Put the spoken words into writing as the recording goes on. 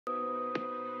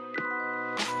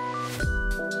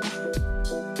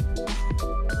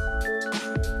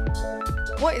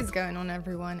What is going on,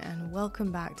 everyone, and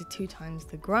welcome back to 2 Times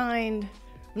the Grind.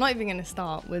 I'm not even going to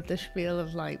start with the spiel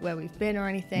of like where we've been or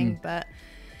anything, but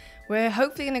we're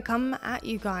hopefully going to come at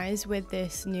you guys with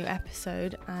this new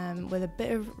episode with a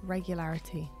bit of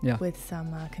regularity, with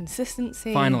some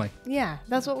consistency. Finally. Yeah,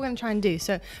 that's what we're going to try and do.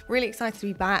 So really excited to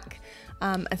be back,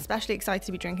 especially excited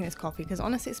to be drinking this coffee because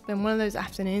honestly, it's been one of those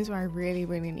afternoons where I really,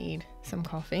 really need some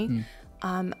coffee.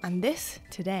 And this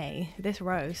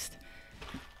roast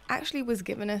actually was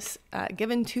given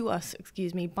to us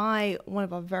by one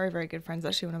of our very, very good friends,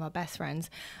 actually one of our best friends,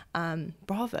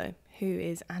 Bravo, who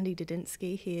is Andy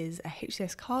Dodinsky. He is a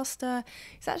HCS caster.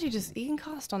 He can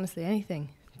cast honestly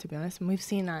anything, to be honest, and we've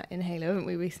seen that in Halo, haven't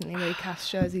we, recently, where he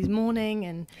cast Jersey's Morning,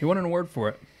 and he won an award for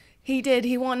it. He did.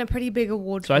 He won a pretty big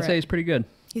award for it. So I'd say he's pretty good.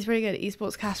 He's pretty good.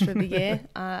 Esports Caster of the Year.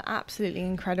 Absolutely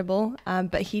incredible.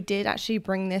 But he did actually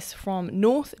bring this from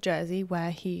North Jersey,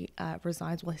 where he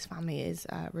resides. Well, his family is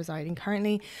residing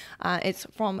currently. It's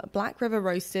from Black River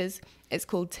Roasters. It's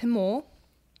called Timor.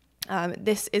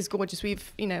 This is gorgeous.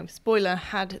 We've, spoiler,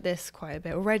 had this quite a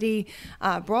bit already.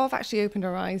 Brav actually opened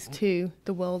our eyes to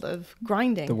the world of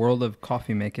grinding. The world of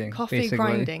coffee making. Coffee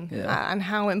grinding. Yeah. And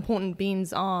how important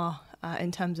beans are.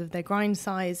 In terms of their grind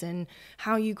size and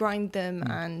how you grind them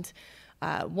and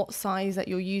what size that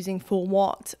you're using for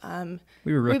what.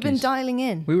 We were rookies. We've been dialing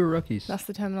in. We were rookies. That's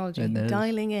the terminology,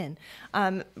 dialing in.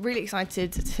 Really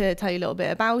excited to tell you a little bit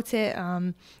about it.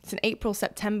 It's an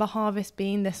April-September harvest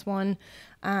bean, this one.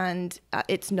 And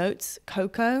its notes,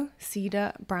 cocoa,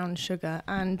 cedar, brown sugar.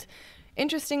 And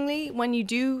interestingly, when you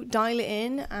do dial it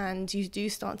in and you do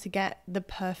start to get the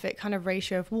perfect kind of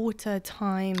ratio of water,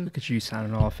 time. Look at you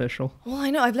sounding all official. Well, I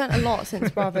know. I've learned a lot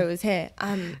since Bravo was here.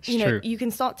 True. You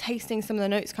can start tasting some of the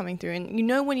notes coming through.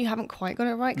 And when you haven't quite got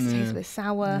it right because it tastes a bit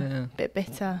sour, a bit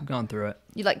bitter. I've gone through it.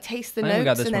 You taste the I notes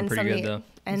got this and one then pretty suddenly good,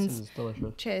 though. ends. This is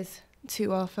delicious. Cheers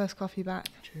to our first coffee back.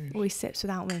 Cheers. Always sips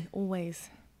without me. Always.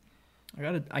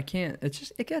 I can't.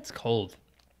 It gets cold.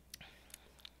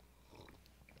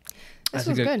 This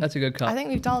was good. That's a good cup. I think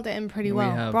we've dialed it in pretty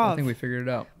well. We have. Brav. I think we figured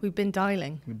it out. We've been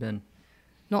dialing.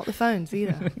 Not the phones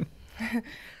either.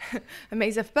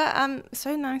 Amazing. But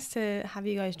so nice to have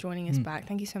you guys joining us back.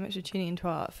 Thank you so much for tuning into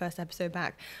our first episode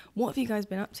back. What have you guys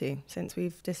been up to since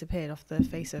we've disappeared off the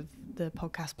face of the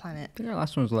podcast planet? I think our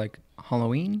last one was like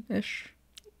Halloween-ish,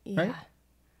 right?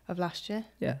 Of last year?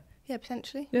 Yeah. Yeah,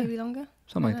 potentially. Yeah. Maybe longer.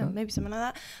 Something like that. Maybe something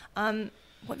like that.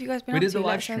 What have you guys been We up did to? the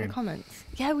Let live us know in the stream. comments.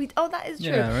 Yeah, that is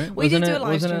true. Yeah, right? We did do a live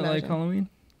Wasn't stream it like version. Halloween?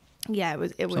 Yeah, it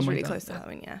was Something really like close that, to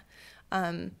Halloween,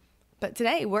 yeah. But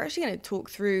today we're actually going to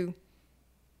talk through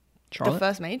Charlotte? the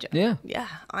first major. Yeah. Yeah,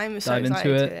 I'm so Dive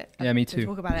excited into to it. Yeah, me too.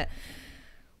 talk about it.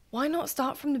 Why not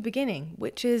start from the beginning,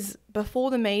 which is before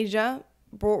the major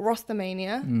brought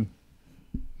Rostermania.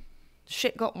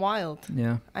 Shit got wild.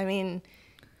 Yeah. I mean,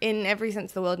 in every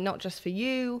sense of the word, not just for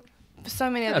you, for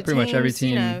so many other teams. Pretty much every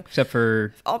team except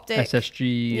for OpTic.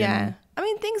 SSG. Yeah. I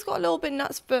mean, things got a little bit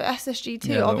nuts for SSG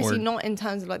too. Yeah, obviously not in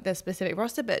terms of like their specific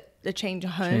roster, but the change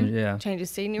of home, change of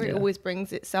scenery always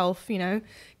brings itself,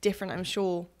 different, I'm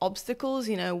sure, obstacles,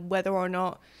 whether or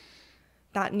not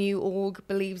that new org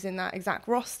believes in that exact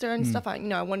roster and stuff. I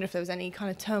wonder if there was any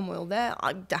kind of turmoil there.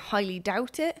 I highly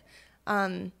doubt it.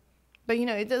 But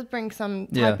it does bring some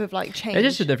type of change. It's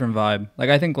just a different vibe.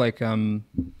 I think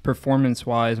performance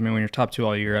wise, when you're top 2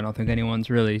 all year, I don't think anyone's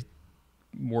really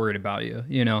worried about you.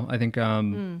 I think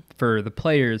for the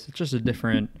players, it's just a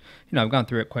different. I've gone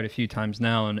through it quite a few times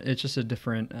now, and it's just a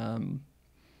different. I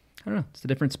don't know. It's a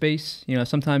different space.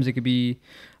 Sometimes it could be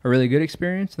a really good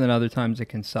experience, and then other times it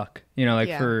can suck.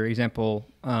 For example,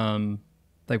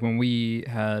 when we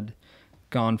had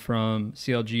gone from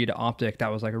CLG to OpTic,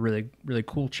 that was a really, really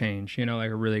cool change,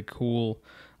 a really cool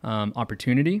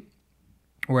opportunity.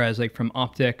 Whereas from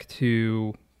OpTic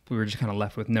to, we were just kind of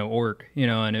left with no org,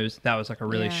 and that was a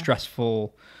really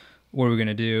stressful, what are we going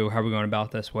to do? How are we going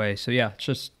about this way? So yeah,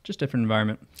 it's just different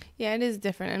environment. Yeah, it is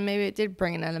different. And maybe it did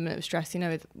bring an element of stress,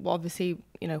 obviously,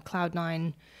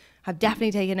 Cloud9 have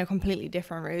definitely taken a completely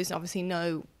different route. It's obviously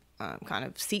no kind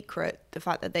of secret, the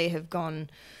fact that they have gone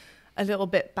a little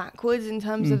bit backwards in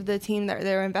terms of the team that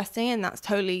they're investing in. That's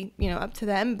totally, up to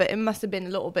them. But it must have been a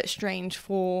little bit strange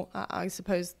for, I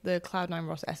suppose, the Cloud9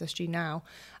 roster, SSG now,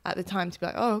 at the time to be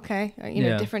like, oh, okay,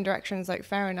 different directions,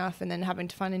 fair enough. And then having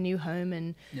to find a new home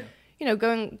and,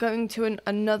 going to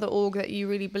another org that you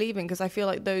really believe in. Because I feel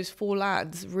like those 4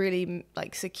 lads really,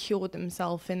 secured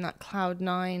themselves in that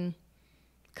Cloud9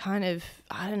 kind of,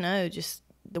 I don't know, just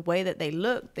the way that they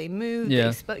looked, they moved, it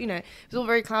was all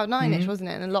very Cloud9-ish, wasn't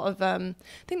it? And a lot of, I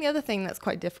think the other thing that's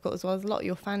quite difficult as well is a lot of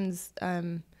your fans,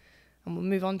 and we'll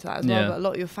move on to that as well, but a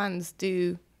lot of your fans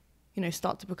do you know,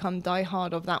 start to become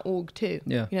diehard of that org too.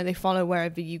 Yeah. You know, they follow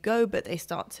wherever you go, but they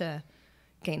start to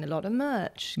gain a lot of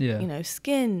merch, Yeah. you know,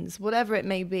 skins, whatever it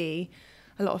may be,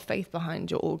 a lot of faith behind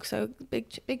your org. So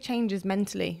big changes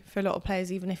mentally for a lot of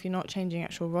players, even if you're not changing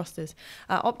actual rosters.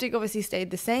 OpTic obviously stayed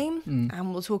the same,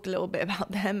 and we'll talk a little bit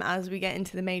about them as we get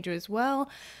into the major as well.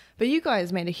 But you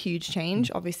guys made a huge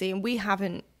change, obviously, and we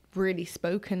haven't really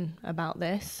spoken about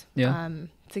this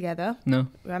together. No.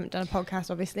 We haven't done a podcast,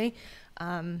 obviously.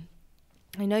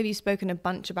 I know you've spoken a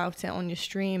bunch about it on your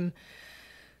stream,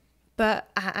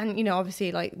 but and you know,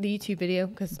 obviously, like the YouTube video,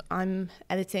 because I'm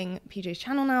editing PJ's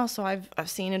channel now, so I've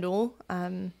seen it all.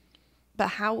 But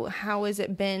how has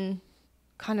it been,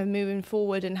 kind of moving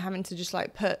forward and having to just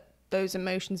like put those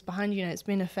emotions behind you? You know, it's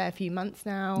been a fair few months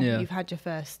now. Yeah. You've had your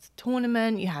first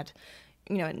tournament. You had,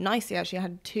 you know, nicely actually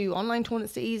had 2 online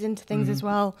tournaments to ease into things as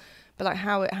well. But like,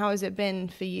 how has it been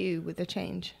for you with the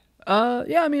change?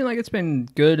 Yeah, I mean, like, it's been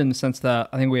good in the sense that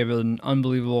I think we have an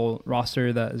unbelievable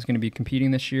roster that is going to be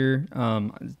competing this year.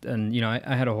 And, you know,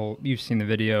 I had a whole, you've seen the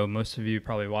video, most of you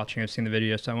probably watching have seen the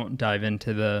video, so I won't dive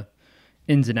into the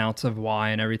ins and outs of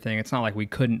why and everything. It's not like we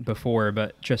couldn't before,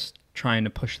 but just trying to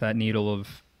push that needle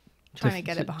of trying to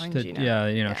get it behind you now. Yeah,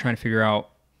 you know, trying to figure out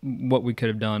what we could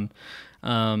have done.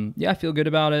 Yeah, I feel good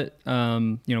about it. You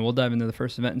know, we'll dive into the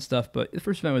first event and stuff, but the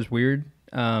first event was weird.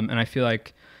 And I feel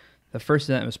like the first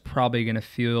event was probably going to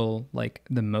feel like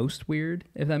the most weird,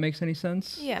 if that makes any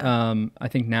sense. Yeah. I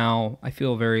think now I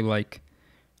feel very like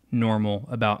normal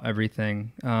about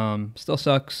everything. Still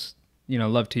sucks, you know,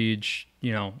 love Tej,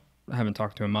 you know, I haven't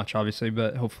talked to him much obviously,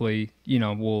 but hopefully, you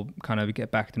know, we'll kind of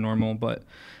get back to normal. But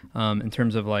in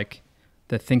terms of like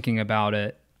the thinking about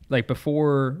it, like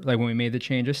before, like when we made the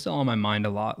change, it's still on my mind a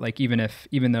lot. Like even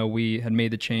though we had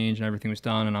made the change and everything was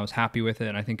done and I was happy with it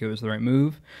and I think it was the right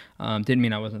move, didn't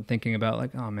mean I wasn't thinking about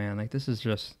like, oh man, like this is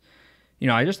just, you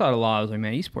know, I just thought a lot. I was like,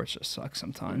 man, esports just sucks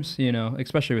sometimes, you know,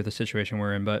 especially with the situation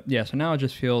we're in. But yeah, so now it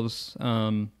just feels, I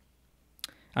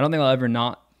don't think I'll ever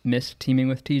not miss teaming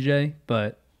with TJ,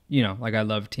 but you know, like I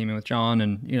love teaming with John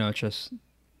and, you know, it's just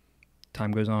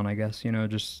time goes on, I guess, you know,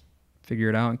 just figure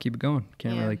it out and keep it going.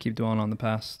 Can't really keep dwelling on the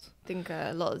past. I think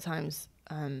a lot of the times,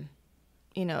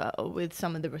 you know, with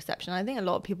some of the reception, I think a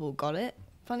lot of people got it,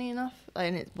 funny enough.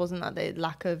 And it wasn't that they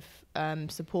lack of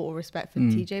support or respect for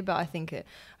TJ, but I think a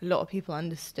lot of people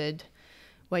understood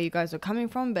where you guys were coming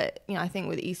from. But, you know, I think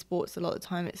with esports, a lot of the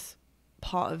time it's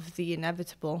part of the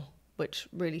inevitable, which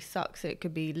really sucks. It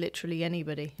could be literally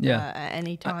anybody at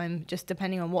any time, just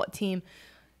depending on what team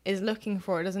is looking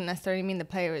for. It doesn't necessarily mean the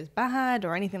player is bad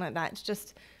or anything like that. It's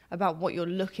just about what you're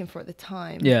looking for at the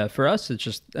time. Yeah, for us, it's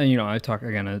just, you know, I talk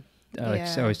again, like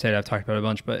I always say, I've talked about it a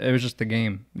bunch, but it was just the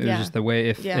game. It was just the way,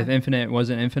 if Infinite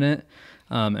wasn't Infinite,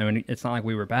 and when it's not like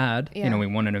we were bad, you know, we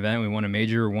won an event, we won a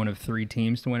major, we're one of 3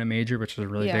 teams to win a major, which is a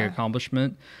really big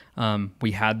accomplishment.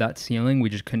 We had that ceiling, we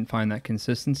just couldn't find that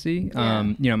consistency.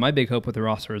 You know, my big hope with the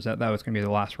roster was that was going to be the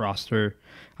last roster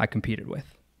I competed with.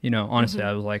 You know, honestly,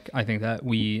 I was like, I think that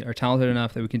we are talented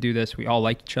enough that we can do this. We all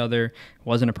like each other. It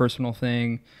wasn't a personal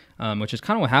thing, which is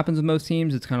kind of what happens with most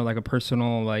teams. It's kind of like a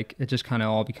personal, like it just kind of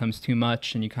all becomes too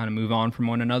much and you kind of move on from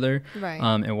one another.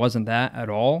 Right. It wasn't that at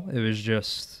all. It was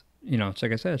just, you know, it's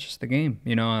like I said, it's just the game.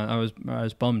 You know, I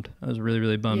was bummed. I was really,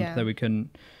 really bummed that we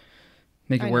couldn't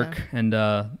make it work and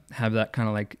have that kind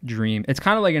of like dream. It's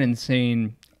kind of like an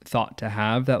insane thought to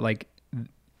have that like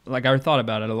I thought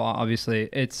about it a lot, obviously.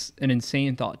 It's an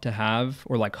insane thought to have,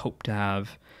 or like hope to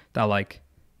have, that like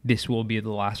this will be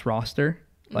the last roster,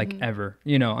 like ever.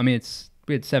 You know, I mean,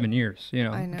 we had 7 years, you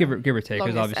know, give or take,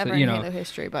 because obviously, you know,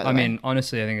 history, by the I way. mean,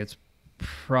 honestly, I think it's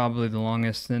probably the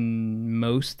longest in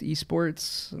most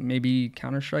esports. Maybe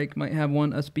Counter-Strike might have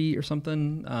one us beat or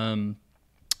something,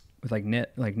 with like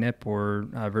NIP or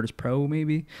Virtus Pro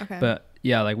maybe. Okay. But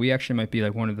yeah, like we actually might be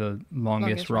like one of the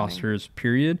longest rosters,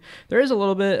 period. There is a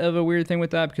little bit of a weird thing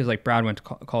with that because like Brad went to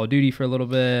Call of Duty for a little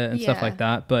bit and stuff like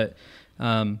that. But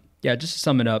yeah, just to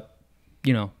sum it up,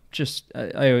 you know, just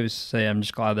I always say I'm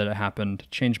just glad that it happened.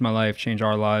 Changed my life, changed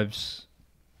our lives.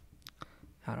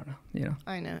 I don't know, you know.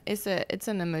 I know. It's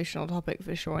an emotional topic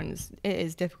for sure, and it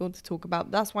is difficult to talk about.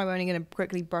 That's why we're only going to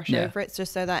quickly brush over it,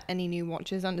 just so that any new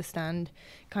watchers understand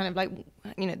kind of like,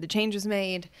 you know, the changes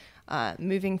made,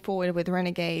 moving forward with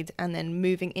Renegade, and then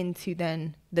moving into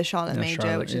then the Charlotte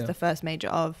major, which is the first major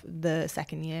of the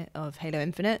second year of Halo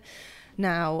Infinite.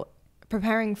 Now,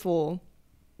 preparing for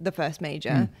the first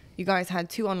major, you guys had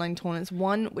 2 online tournaments,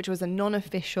 one which was a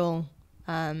non-official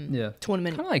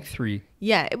tournament. Kind of like 3.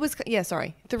 Yeah, it was. Yeah,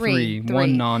 sorry, 3. 3.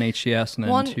 One non-HCS and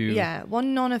then 2. Yeah,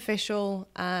 one non-official,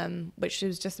 which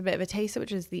was just a bit of a taster,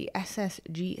 which is the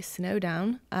SSG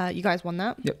Snowdown. You guys won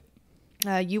that. Yep.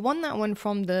 You won that one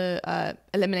from the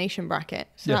elimination bracket.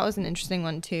 So that was an interesting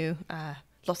one too.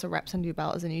 Lots of reps under your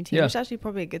belt as a new team, which is actually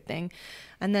probably a good thing.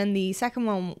 And then the second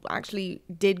one actually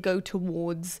did go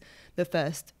towards the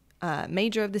first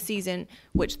major of the season,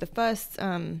 which the first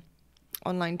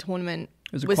online tournament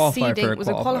was a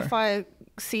qualifier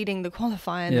seeding the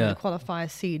qualifier, and then the qualifier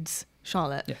seeds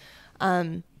Charlotte. Yeah.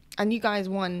 And you guys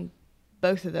won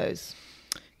both of those.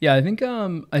 Yeah, I think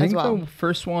the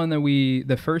first one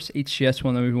the first HCS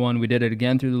one that we won, we did it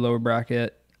again through the lower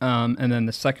bracket. And then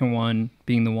the second one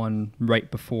being the one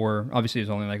right before, obviously it was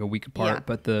only like a week apart,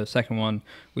 but the second one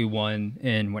we won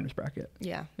in winners bracket.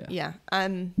 Yeah.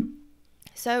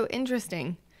 So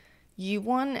interesting. You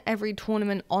won every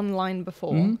tournament online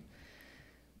before. Mm-hmm.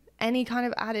 Any kind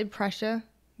of added pressure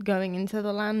going into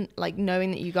the LAN, like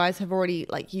knowing that you guys have already,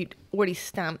 like you'd already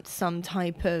stamped some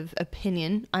type of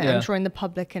opinion, I'm sure in the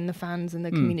public and the fans and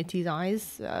the community's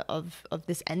eyes of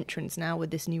this entrance now with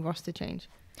this new roster change?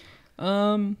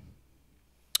 I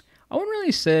wouldn't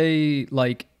really say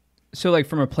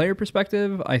from a player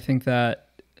perspective, I think that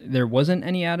there wasn't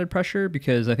any added pressure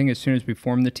because I think as soon as we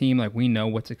formed the team, like we know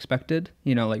what's expected,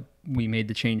 like we made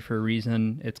the change for a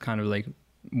reason. It's kind of like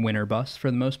win or bust for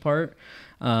the most part.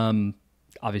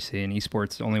 Obviously in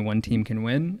esports, only one team can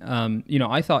win.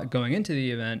 I thought going into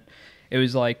the event, it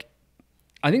was like,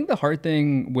 I think the hard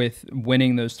thing with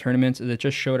winning those tournaments is it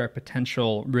just showed our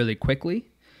potential really quickly.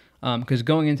 Because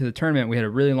going into the tournament, we had a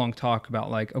really long talk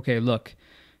about like, okay, look,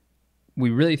 we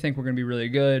really think we're going to be really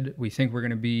good. We think we're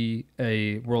going to be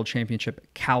a world championship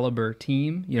caliber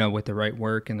team, with the right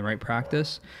work and the right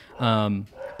practice.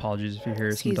 Apologies if you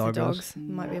hear some dogs.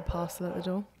 Might be a parcel at the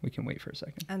door. We can wait for a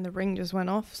second. And the ring just went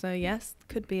off, so yes,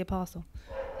 could be a parcel.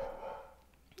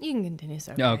 You can continue,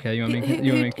 sir. Yeah, okay. You want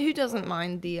me? Who doesn't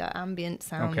mind the ambient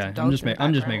sound? Okay, I'm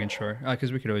just making sure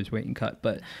because we could always wait and cut.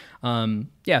 But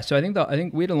so I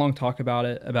think we had a long talk about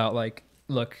it. About like,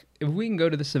 look, if we can go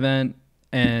to this event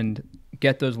and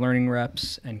get those learning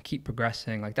reps and keep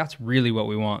progressing, like that's really what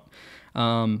we want.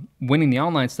 Winning the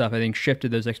online stuff, I think, shifted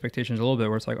those expectations a little bit.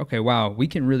 Where it's like, okay, wow, we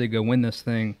can really go win this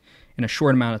thing in a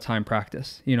short amount of time.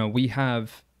 Practice. We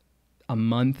have a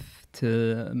month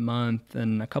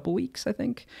and a couple weeks, I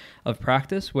think, of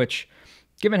practice, which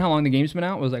given how long the game's been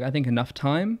out was like, I think enough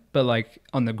time, but like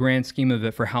on the grand scheme of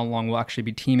it for how long we'll actually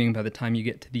be teaming by the time you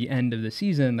get to the end of the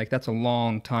season, like that's a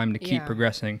long time to keep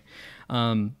progressing.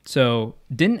 So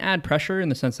didn't add pressure in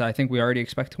the sense that I think we already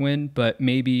expect to win, but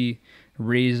maybe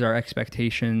raise our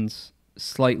expectations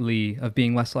slightly of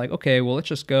being less like, okay, well, let's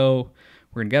just go.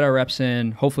 We're going to get our reps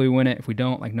in. Hopefully we win it. If we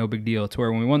don't, like no big deal. To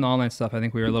where when we won the online stuff, I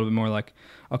think we were a little bit more like,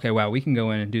 okay, wow, we can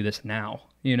go in and do this now,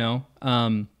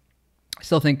 I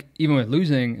still think even with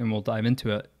losing, and we'll dive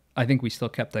into it, I think we still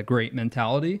kept that great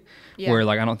mentality where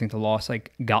like, I don't think the loss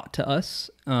like got to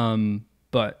us.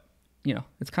 But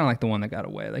it's kind of like the one that got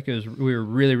away. Like we were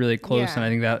really, really close. And I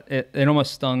think that it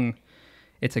almost stung.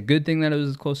 It's a good thing that it was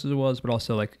as close as it was, but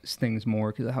also like stings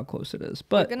more because of how close it is.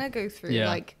 But we're going to go through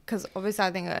because obviously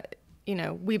I think that,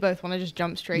 we both want to just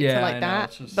jump straight to like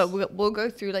that, but we'll go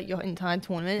through like your entire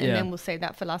tournament and then we'll save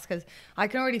that for last because I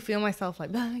can already feel myself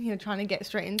like, trying to get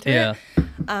straight into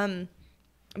it.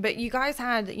 But you guys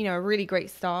had, a really great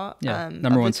start.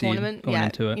 Number one tournament going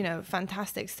into it.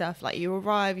 Fantastic stuff. Like you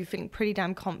arrive, you feeling pretty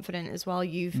damn confident as well.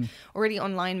 You've already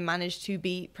online managed to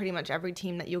beat pretty much every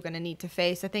team that you're going to need to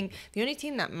face. I think the only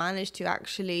team that managed to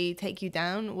actually take you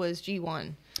down was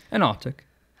G1 and OpTic.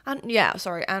 And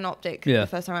OpTic the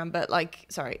first time around, but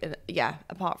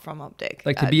apart from OpTic,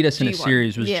 like to beat us in a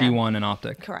series was G1 and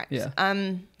OpTic. Correct. Yeah.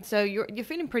 So you're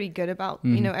feeling pretty good about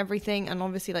everything, and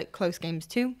obviously like close games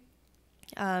too.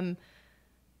 And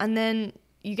then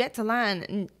you get to LAN,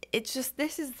 and it's just,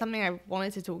 this is something I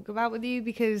wanted to talk about with you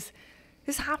because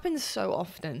this happens so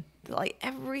often. Like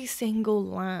every single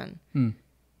LAN,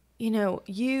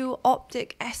 you,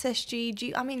 OpTic,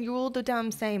 SSG, you're all the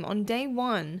damn same. On day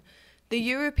one, the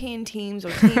European teams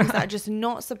or teams that are just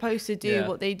not supposed to do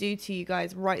what they do to you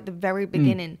guys right at the very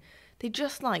beginning, they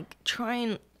just like try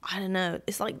and, I don't know,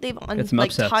 it's like they've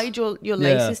tied your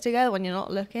laces together when you're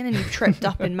not looking and you've tripped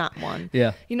up in map one.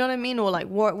 Yeah. You know what I mean? Or like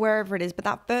wherever it is. But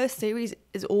that first series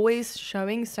is always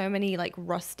showing so many like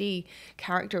rusty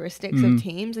characteristics of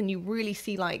teams, and you really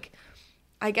see like,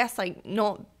 I guess like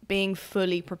not being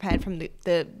fully prepared from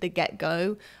the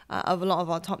get-go of a lot of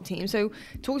our top teams. So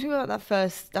talk to me about that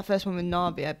first one with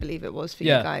Navi, I believe it was for you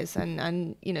guys,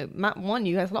 and map one,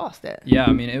 you guys lost it. Yeah,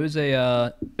 it was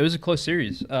a close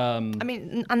series.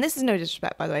 And this is no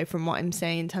disrespect, by the way, from what I'm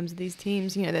saying in terms of these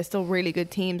teams. They're still really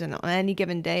good teams, and on any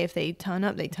given day, if they turn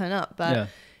up, they turn up. But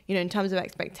in terms of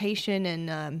expectation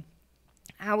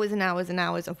hours and hours and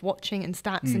hours of watching and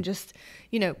stats and just,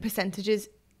 you know, percentages,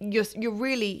 you're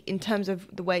really, in terms of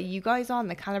the way you guys are and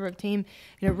the caliber of team,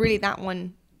 you know, really that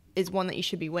one is one that you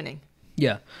should be winning.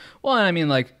 Yeah. Well, I mean,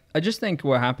 like, I just think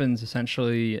what happens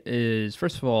essentially is,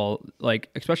 first of all, like,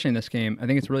 especially in this game, I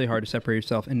think it's really hard to separate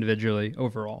yourself individually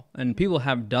overall. And people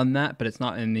have done that, but it's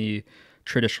not in the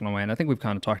traditional way. And I think we've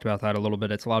kind of talked about that a little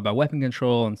bit. It's a lot about weapon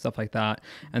control and stuff like that.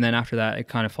 And then after that, it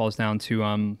kind of falls down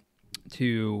to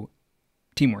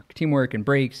teamwork and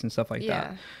breaks and stuff like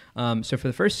that. So for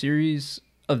the first series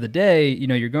of the day, you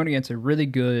know, you're going against a really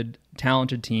good,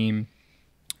 talented team.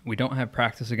 We don't have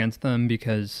practice against them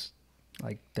because,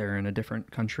 like, they're in a different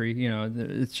country. You know,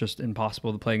 it's just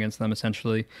impossible to play against them,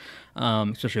 essentially,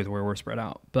 especially with where we're spread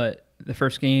out. But the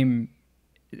first game,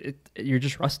 you're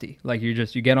just rusty. Like, you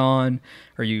get on,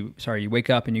 or you wake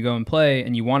up and you go and play,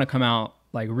 and you want to come out,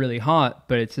 like, really hot.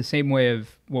 But it's the same way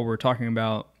of what we're talking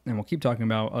about, and we'll keep talking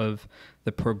about, of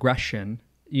the progression.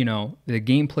 You know, the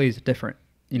gameplay is different.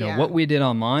 You know, what we did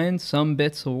online, some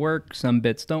bits will work, some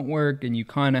bits don't work, and you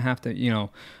kind of have to, you know,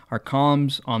 our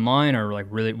comms online are, like,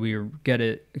 really, we get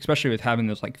it, especially with having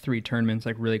those, like, 3 tournaments,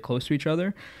 like, really close to each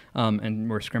other, and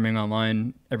we're scrimming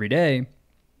online every day.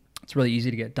 It's really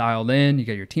easy to get dialed in. You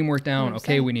get your teamwork down. 100%.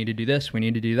 Okay, we need to do this, we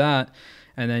need to do that.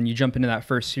 And then you jump into that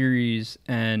first series,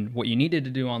 and what you needed to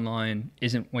do online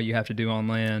isn't what you have to do on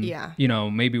LAN. Yeah. You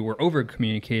know, maybe we're over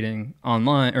communicating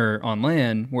online or on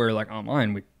LAN, where, like,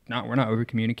 online we're not over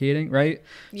communicating, right?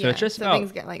 Yeah. So it's just so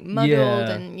things get, like, muddled,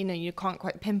 and, you know, you can't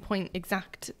quite pinpoint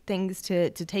exact things to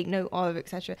take note of,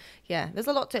 etc. Yeah, there's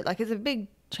a lot to it. Like, it's a big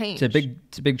change. It's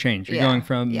a big change. You're going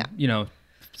from you know,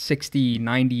 60,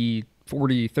 90,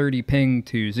 40, 30 ping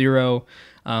to 0,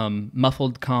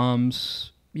 muffled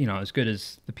comms, you know, as good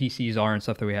as the PCs are and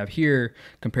stuff that we have here,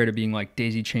 compared to being, like,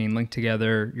 daisy chain linked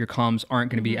together. Your comms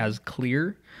aren't going to be as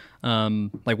clear.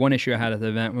 Like, one issue I had at the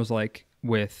event was, like,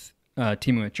 with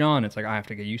teaming with John, it's like I have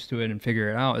to get used to it and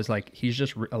figure it out. Is, like, he's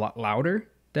just a lot louder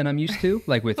than I'm used to.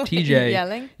 Like, with TJ,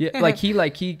 yelling. Yeah, like he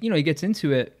you know, he gets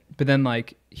into it, but then,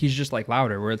 like, he's just, like,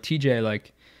 louder. Where TJ,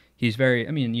 like, he's very,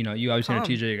 I mean, you know, you obviously know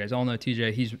TJ, you guys all know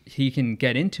TJ. He can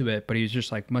get into it, but he's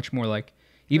just, like, much more, like,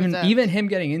 even him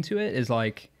getting into it is,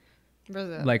 like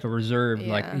a reserve.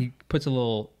 Yeah. Like, he puts a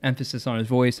little emphasis on his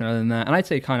voice, and other than that, and I'd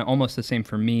say kind of almost the same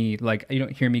for me. Like, you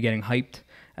don't hear me getting hyped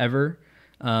ever.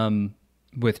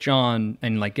 With John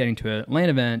and, like, getting to a LAN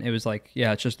event, it was like,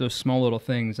 yeah, it's just those small little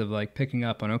things of, like, picking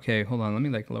up on, okay, hold on, let me,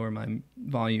 like, lower my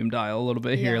volume dial a little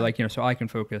bit here, like, you know, so I can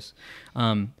focus.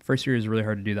 First year is really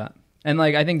hard to do that. And,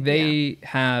 like, I think they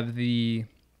have the,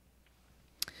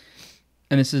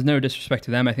 and this is no disrespect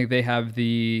to them, I think they have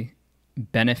the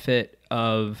benefit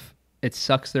of, it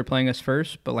sucks they're playing us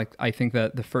first, but, like, I think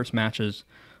that the first match is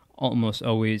almost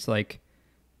always, like,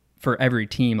 for every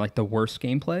team, like, the worst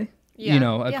gameplay. You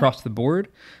know, across the board.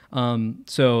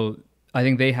 So I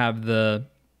think they have the,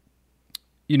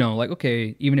 you know, like,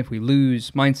 okay, even if we lose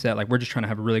mindset, like, we're just trying to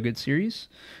have a really good series.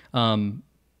 You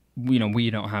know, we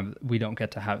don't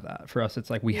get to have that. For us, it's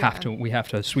like we have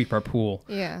to sweep our pool.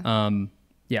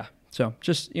 So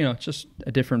just, you know, just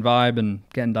a different vibe and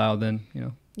getting dialed in, you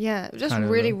know. Yeah, just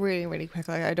really, really, really quick.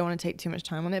 Like, I don't want to take too much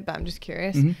time on it, but I'm just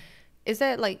curious. Is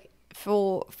there, like,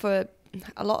 for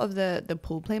a lot of the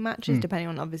pool play matches, depending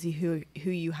on obviously who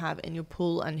you have in your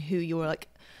pool and who you're, like,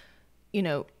 you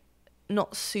know,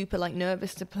 not super, like,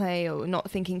 nervous to play or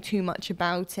not thinking too much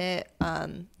about it,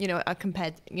 you know,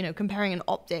 comparing an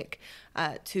OpTic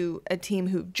to a team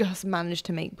who just managed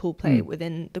to make pool play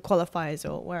within the qualifiers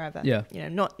or wherever, you know,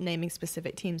 not naming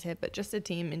specific teams here, but just a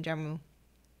team in general.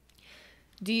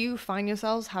 Do you find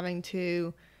yourselves having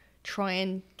to try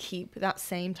and keep that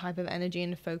same type of energy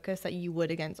and focus that you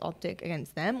would against OpTic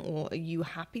against them, or are you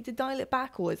happy to dial it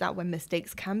back, or is that when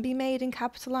mistakes can be made and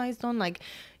capitalized on? Like,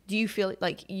 do you feel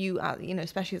like you know,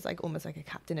 especially as, like, almost like a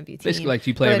captain of your team, basically, like,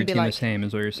 you play every team, like, the same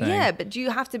is what you're saying? Yeah, but do you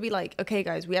have to be like, okay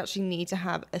guys, we actually need to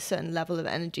have a certain level of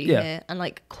energy here and,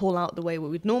 like, call out the way we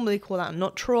would normally call out and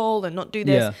not troll and not do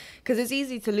this, because it's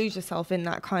easy to lose yourself in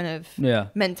that kind of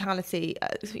mentality,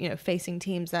 you know, facing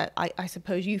teams that I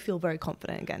suppose you feel very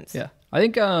confident against. I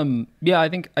think I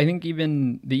think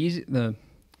even the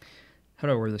how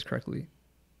do I word this correctly?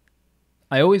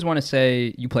 I always want to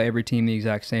say you play every team the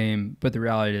exact same, but the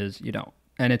reality is you don't.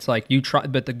 And it's like you try,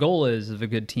 but the goal is of a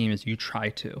good team is you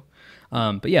try to.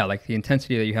 But yeah, like, the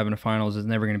intensity that you have in a finals is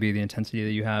never going to be the intensity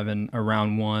that you have in a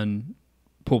round one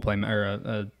pool play or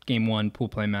a game one pool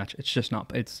play match. It's just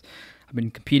not. I've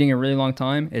been competing a really long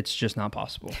time. It's just not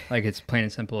possible. Like, it's plain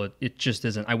and simple. It just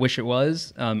isn't. I wish it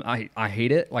was. I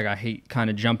hate it. Like, I hate kind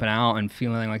of jumping out and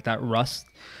feeling like that rust.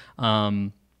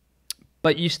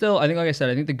 But you still, I think, like I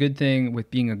said, I think the good thing with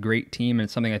being a great team, and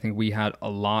it's something I think we had a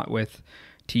lot with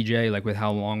TJ, like with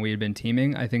how long we had been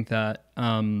teaming, I think that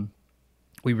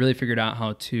we really figured out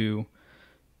how to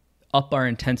up our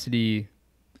intensity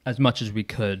as much as we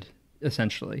could,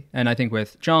 essentially. And I think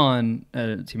with John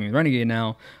teaming with Renegade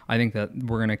now, I think that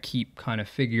we're going to keep kind of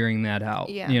figuring that out.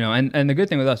 Yeah. You know, and the good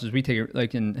thing with us is we take it,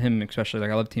 like in him especially, like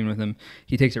I love teaming with him,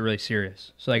 he takes it really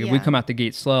serious. So like if we come out the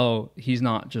gate slow, he's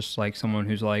not just like someone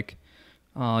who's like,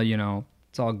 oh, you know,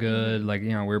 it's all good. Like, you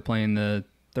know, we're playing the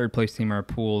third place team in our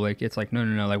pool. Like, it's like, no.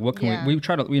 Like, what can we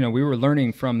try to, you know, we were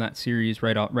learning from that series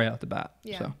right out the bat.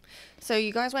 Yeah. So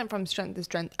you guys went from strength to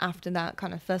strength after that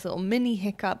kind of first little mini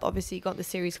hiccup. Obviously, you got the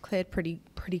series cleared pretty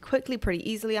quickly,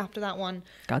 pretty easily after that one.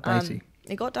 Got dicey.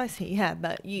 It got dicey, yeah,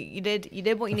 but you did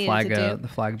what you needed to do. The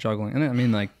flag juggling. And I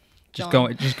mean, like, Just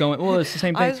going. Well, it's the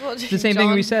same thing. It's the same John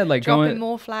thing we said. Like dropping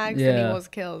more flags than he was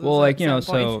kills. Well, like, you know,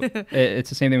 so it's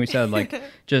the same thing we said. Like,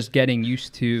 just getting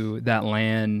used to that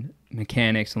LAN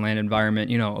mechanics and LAN environment.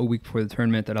 You know, a week before the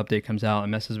tournament, that update comes out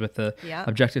and messes with the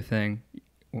objective thing.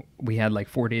 We had like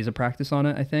 4 days of practice on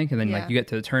it, I think, and then like you get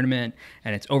to the tournament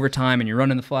and it's overtime and you're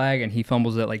running the flag and he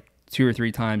fumbles it like 2 or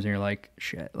 3 times and you're like,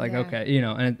 shit, like okay, you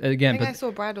know. And again, I think I saw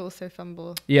Brad also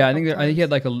fumble. Yeah, I think he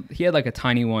had like a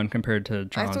tiny one compared to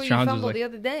John's. I saw you fumbled like, the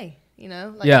other day. You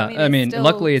know, like, yeah. I mean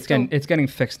luckily it's getting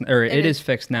fixed, or it is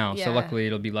fixed now. Yeah. So luckily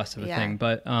it'll be less of a thing.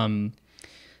 But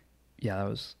yeah, that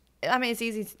was. I mean, it's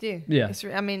easy to do. Yeah. It's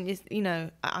you know,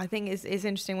 I think it's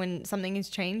interesting when something has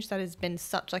changed that has been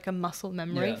such like a muscle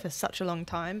memory for such a long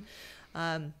time.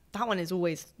 That one is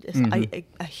always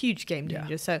a huge game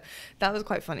changer. So that was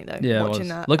quite funny though. Yeah, watching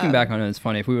that. Looking back on it, it's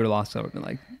funny. If we would have lost, I would have been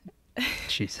like,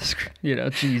 Jesus Christ, you know,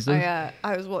 Jesus.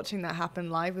 I was watching that happen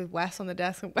live with Wes on the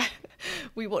desk.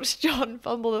 We watched John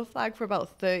fumble the flag for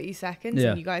about 30 seconds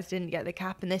and you guys didn't get the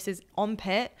cap. And this is on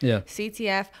pit,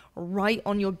 CTF, right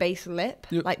on your base lip,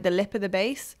 like the lip of the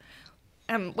base.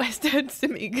 And Wes turns to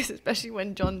me, because especially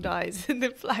when John dies and the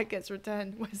flag gets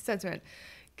returned, Wes turns to me,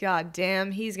 God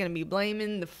damn, he's going to be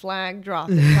blaming the flag drop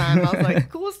this time. I was like, of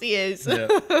course he is.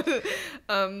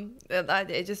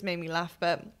 It just made me laugh.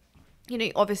 But, you know,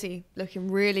 obviously looking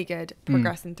really good,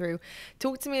 progressing through.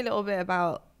 Talk to me a little bit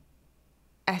about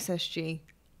SSG.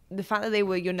 The fact that they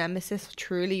were your nemesis,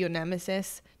 truly your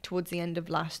nemesis, towards the end of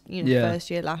first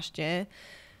year last year.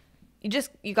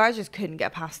 You guys just couldn't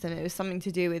get past them. It was something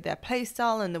to do with their play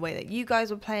style and the way that you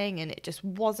guys were playing, and it just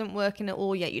wasn't working at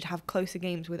all. Yet you'd have closer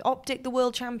games with OpTic, the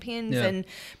world champions,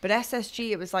 but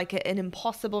SSG, it was like an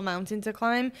impossible mountain to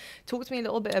climb. Talk to me a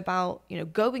little bit about, you know,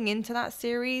 going into that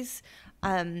series,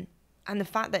 and the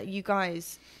fact that you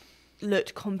guys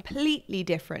looked completely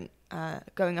different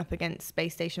going up against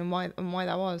Space Station, and why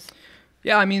that was.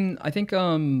 Yeah, I mean, I think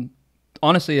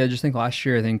honestly, I just think last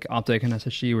year, I think OpTic and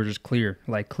SSG were just clear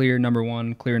number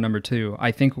 1, clear number 2.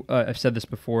 I think I've said this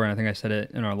before, and I think I said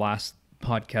it in our last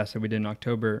podcast that we did in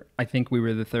October. I think we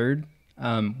were the 3rd.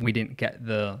 We didn't get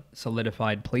the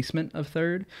solidified placement of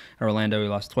 3rd. At Orlando, we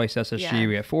lost twice to SSG.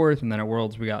 We got 4th, and then at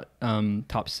Worlds, we got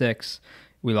top 6.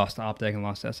 We lost to OpTic and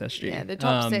lost to SSG. Yeah, the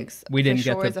top 6 we didn't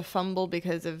get is a fumble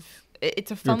because of it's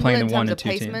a fumble in terms of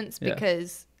placements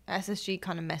because SSG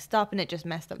kind of messed up, and it just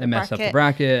messed up the bracket. It messed up the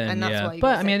bracket, and that's why.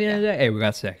 But I mean, at the end of the day, hey, we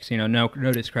got 6. You know, no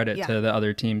discredit to the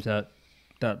other teams that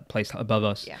placed above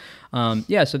us.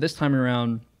 Yeah. So this time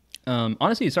around,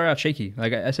 honestly, it started out shaky.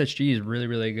 Like SSG is really,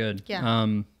 really good. Yeah.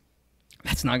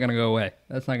 That's not gonna go away.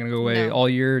 All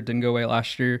year. It didn't go away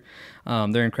last year.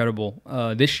 They're incredible.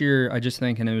 This year, I just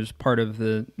think, and it was part of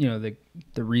the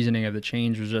the reasoning of the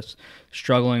change, was just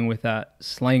struggling with that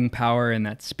slaying power and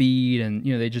that speed, and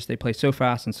they play so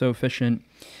fast and so efficient.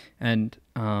 And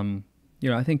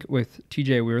I think with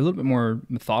TJ, we were a little bit more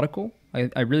methodical.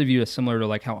 I really view it as similar to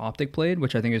like how OpTic played,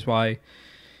 which I think is why.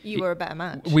 You were a better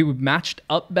match. We matched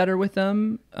up better with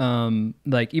them.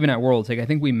 Like even at Worlds, like I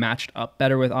think we matched up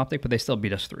better with OpTic, but they still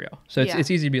beat us 3-0. So it's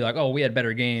easy to be like, oh, we had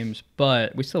better games,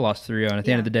 but we still lost 3-0. And at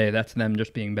the end of the day, that's them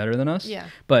just being better than us. Yeah.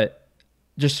 But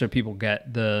just so people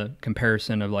get the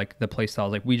comparison of like the play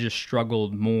styles, like we just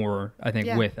struggled more, I think,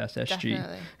 with SSG.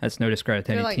 Definitely. That's no discredit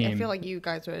to any team. I feel like you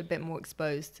guys were a bit more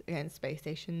exposed against Space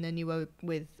Station than you were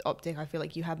with OpTic. I feel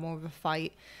like you had more of a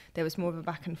fight. There was more of a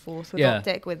back and forth with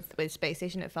OpTic. With Space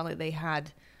Station, it felt like they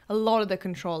had a lot of the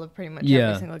control of pretty much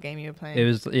every single game you were playing. It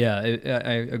was, I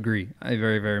agree. I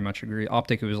very, very much agree.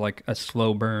 OpTic, it was like a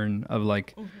slow burn of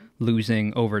like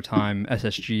losing over time.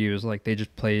 SSG was like they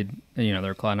just played, they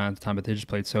were Cloud9 at the time, but they just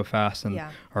played so fast and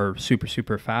are super,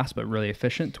 super fast, but really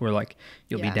efficient to where like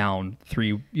you'll be down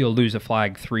 3, you'll lose a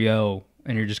flag 3-0,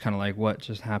 and you're just kind of like, what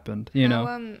just happened?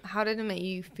 How did it make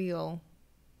you feel?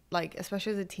 Like,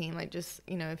 especially as a team, like just,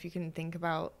 if you can think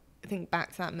about think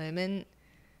back to that moment,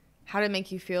 how did it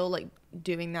make you feel like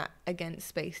doing that against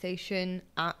Space Station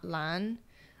at LAN?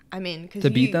 I mean, because to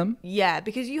beat them? Yeah,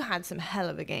 because you had some hell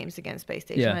of a games against Space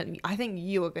Station. Yeah. I think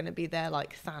you were going to be there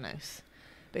like Thanos,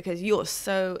 because you're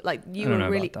so like you were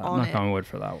really on I'm it. not on wood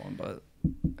for that one, but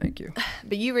thank you.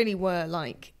 But you really were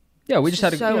like, yeah, we just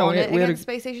had to so on it against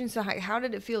Space Station. So how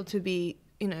did it feel to be,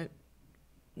 you know,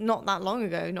 not that long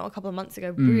ago, not a couple of months ago,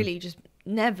 really just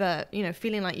never, you know,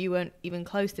 feeling like you weren't even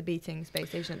close to beating Space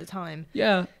Station at the time.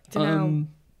 Yeah. To now,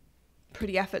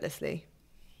 pretty effortlessly.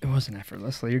 It wasn't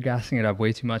effortlessly. You're gassing it up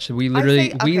way too much. We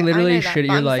literally shit.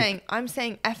 You're like, I'm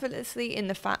saying effortlessly in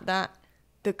the fact that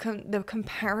the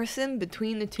comparison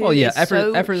between the two. Oh yeah, is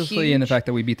so effortlessly huge. in the fact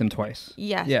that we beat them twice.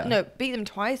 Yes. Yeah. No, beat them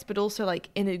twice, but also like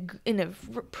in a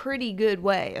pretty good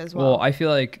way as well. Well, I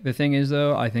feel like the thing is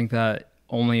though, I think that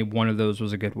only one of those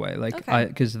was a good way. Like,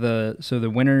 because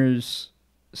the winners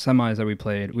semis that we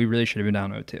played, we really should have been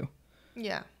down 0-2.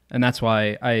 Yeah. And that's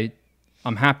why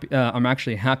I'm happy. I'm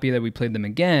actually happy that we played them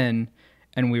again,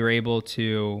 and we were able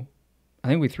to. I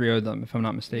think we 3-0'd them, if I'm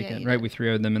not mistaken. Right, we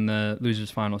 3-0'd them in the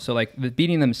losers final. So like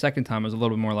beating them the second time was a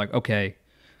little bit more like, okay,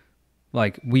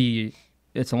 like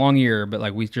it's a long year, but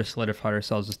like we just solidified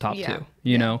ourselves as top two.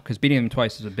 You know, because beating them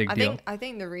twice is a big deal. I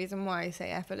think the reason why I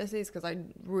say effortlessly is because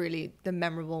the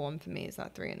memorable one for me is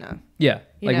that 3-0. Yeah,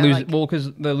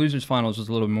 because the losers finals was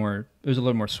a little more. It was a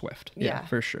little more swift. Yeah,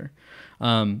 for sure.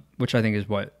 Which I think is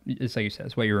what it's like you said,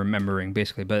 it's what you're remembering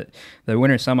basically. But the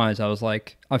winter semis,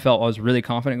 I felt I was really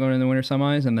confident going into the winter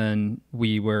semis, and then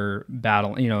we were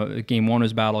battling. You know, game 1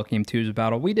 was battle, game 2 was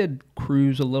battle. We did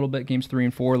cruise a little bit. Games 3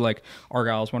 and 4, like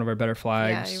Argyle's one of our better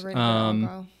flags. Yeah, you really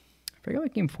Argyle. I forget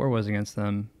what game 4 was against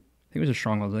them. I think it was a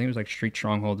stronghold. I think it was like street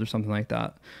strongholds or something like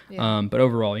that. Yeah. But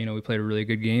overall, you know, we played a really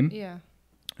good game. Yeah.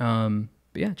 But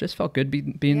yeah, it just felt good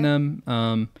beating them.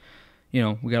 You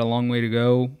know, we got a long way to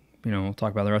go. You know, we'll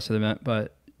talk about the rest of the event,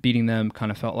 but beating them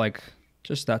kind of felt like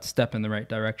just that step in the right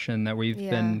direction that we've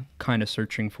been kind of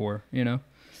searching for, you know?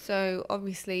 So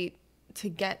obviously to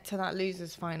get to that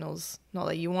losers finals, not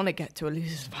that you want to get to a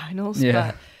losers finals,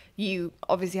 but you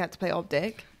obviously had to play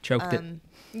OpTic. Choked it.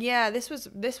 Yeah, this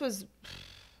was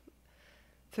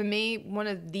for me one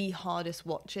of the hardest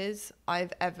watches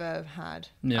I've ever had.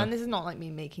 Yeah. And this is not like me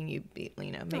making you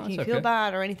feel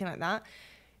bad or anything like that.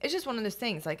 It's just one of those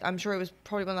things. Like, I'm sure it was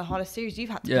probably one of the hardest series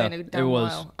you've had to play in a damn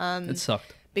while. It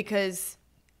sucked. Because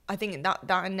I think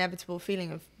that inevitable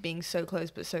feeling of being so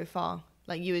close but so far.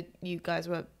 Like, you guys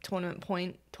were tournament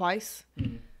point twice.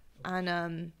 Mm-hmm.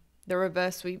 And the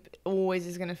reverse sweep always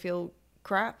is going to feel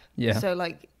crap. Yeah. So,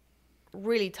 like,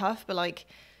 really tough. But, like,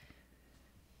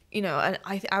 you know, and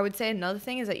I would say another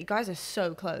thing is that you guys are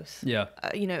so close. Yeah.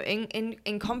 You know,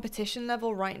 in competition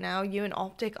level right now, you and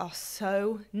OpTic are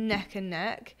so neck and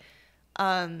neck.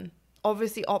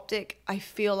 Obviously, OpTic, I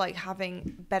feel like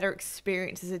having better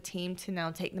experience as a team to now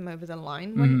take them over the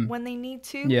line when they need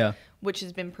to. Yeah. Which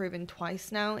has been proven twice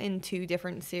now in 2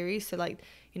 different series. So, like,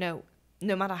 you know,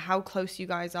 no matter how close you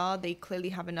guys are, they clearly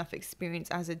have enough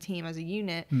experience as a team, as a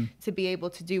unit, to be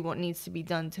able to do what needs to be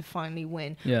done to finally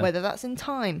win. Yeah. Whether that's in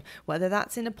time, whether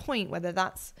that's in a point, whether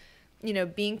that's, you know,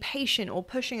 being patient or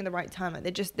pushing at the right time. Like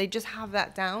they just have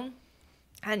that down.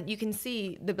 And you can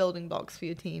see the building blocks for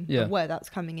your team, of where that's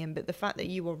coming in. But the fact that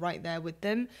you were right there with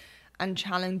them and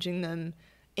challenging them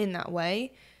in that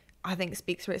way, I think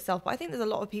speaks for itself. But I think there's a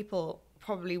lot of people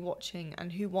probably watching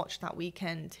and who watched that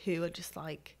weekend who are just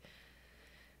like,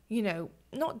 you know,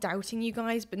 not doubting you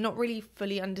guys, but not really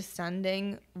fully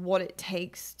understanding what it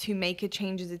takes to make a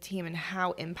change as a team and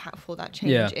how impactful that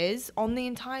change is on the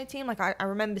entire team. Like, I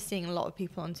remember seeing a lot of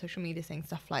people on social media saying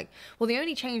stuff like, well, they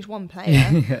only changed one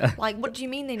player. Like, what do you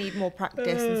mean they need more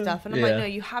practice and stuff? And I'm like, no,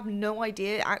 you have no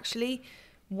idea. Actually,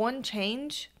 one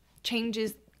change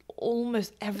changes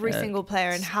almost every single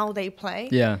player and how they play.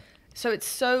 Yeah. So it's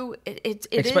so it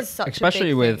is such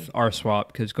especially a big with thing. our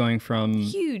swap, because going from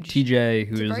huge TJ,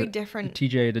 who is very different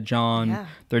TJ to John,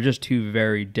 they're just 2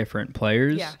 very different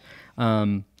players. Yeah.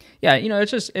 You know,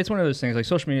 it's one of those things. Like,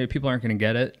 social media, people aren't going to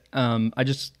get it.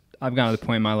 I've gotten to the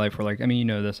point in my life where, like, I mean, you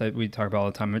know this, we talk about all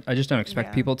the time. I just don't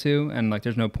expect people to, and like,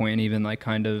 there's no point in even like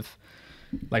kind of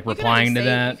like replying to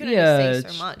that. You can say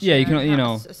so much, you can, you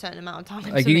know, a certain amount of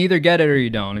time. Like, you either get it or you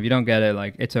don't. If you don't get it,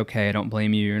 like, it's okay. I don't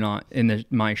blame you. You're not in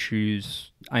my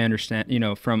shoes. I understand. You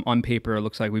know, from on paper, it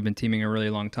looks like we've been teaming a really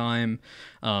long time,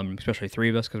 especially 3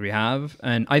 of us, because we have.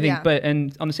 And I think,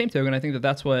 and on the same token, I think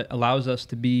that's what allows us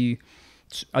to be.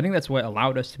 I think that's what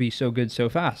allowed us to be so good so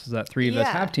fast, is that 3 of us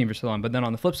have teamed for so long. But then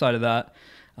on the flip side of that,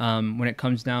 when it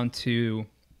comes down to,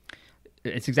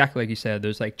 it's exactly like you said,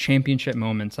 there's like championship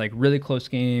moments, like really close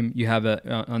game. You have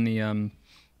on the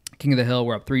King of the Hill,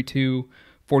 we're up 3-2,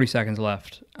 40 seconds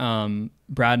left.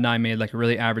 Brad and I made like a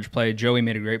really average play. Joey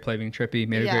made a great play being trippy,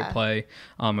 made a great play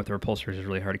with the repulsors. It's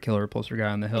really hard to kill a repulsor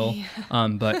guy on the hill.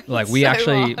 But like we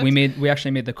actually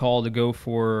made the call to go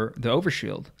for the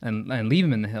overshield and leave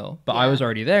him in the hill. But I was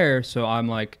already there, so I'm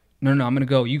like, no, I'm gonna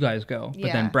go. You guys go.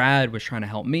 But then Brad was trying to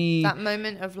help me. That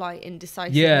moment of like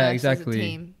indecisiveness as a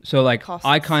team. So like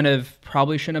I kind of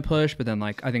probably shouldn't have pushed, but then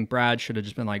like I think Brad should have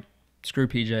just been like, screw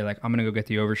PJ, like I'm gonna go get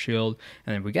the overshield,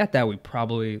 and if we get that, we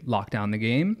probably lock down the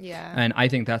game. And I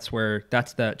think that's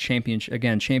that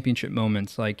championship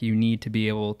moments. Like you need to be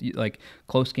able to, like,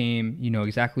 close game, you know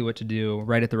exactly what to do,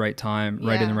 right at the right time,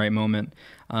 right in the right moment.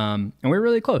 And we're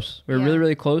really close. We're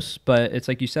really close. But it's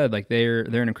like you said, like they're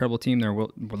an incredible team. We're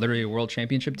literally a world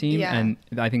championship team, and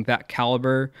I think that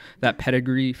caliber, that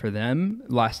pedigree for them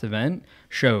last event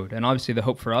showed. And obviously the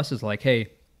hope for us is like, hey,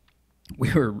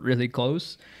 we were really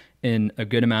close in a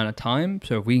good amount of time,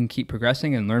 so if we can keep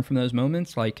progressing and learn from those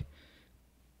moments, like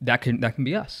that can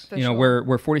be us. For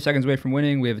we're 40 seconds away from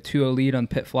winning. We have a 2-0 lead on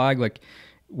pit flag. Like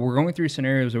we're going through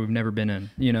scenarios that we've never been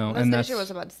in. Well, and that's what I was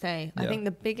about to say. I think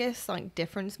the biggest like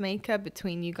difference maker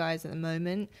between you guys at the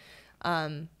moment,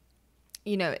 from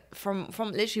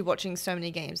literally watching so many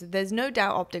games, there's no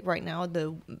doubt OpTic right now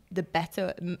the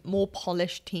better, more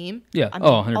polished team. I mean,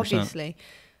 100%. Obviously,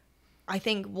 I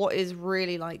think what is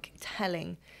really like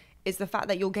telling is the fact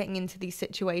that you're getting into these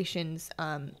situations,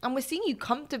 and we're seeing you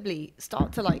comfortably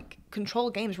start to like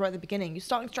control games right at the beginning. Your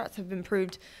starting strats have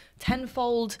improved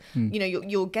tenfold.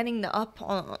 You're getting the up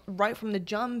on, right from the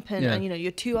jump, and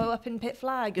you're 2-0 up in pit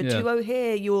flag. You're 2-0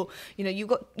 here.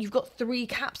 You've got 3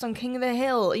 caps on King of the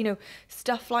Hill.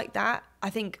 Stuff like that. I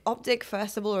think OpTic,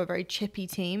 first of all, are a very chippy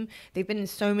team. They've been in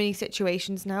so many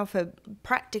situations now for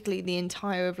practically the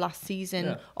entire of last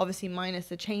season, obviously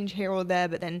minus a change here or there,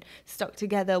 but then stuck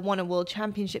together, won a world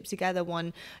championship together,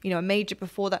 won, a major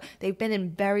before that. They've been in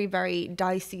very, very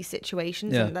dicey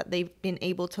situations and that they've been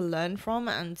able to learn from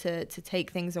and to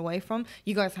take things away from.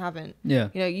 You guys haven't.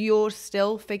 You're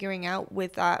still figuring out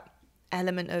with that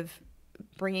element of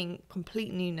bringing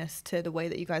complete newness to the way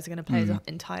that you guys are going to play as an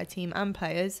entire team and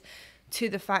players, to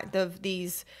the fact of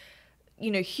these,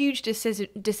 huge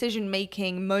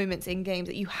decision-making moments in games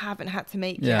that you haven't had to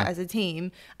make yet as a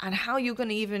team, and how you're going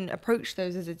to even approach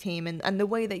those as a team, and the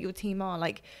way that your team are.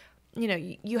 Like,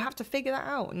 you have to figure that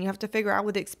out, and you have to figure out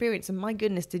with experience. And my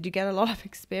goodness, did you get a lot of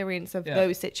experience of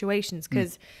those situations?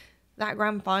 Because that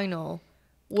Grand Final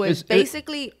was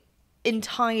basically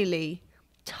entirely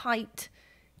tight,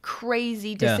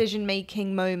 crazy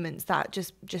decision-making moments that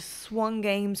just swung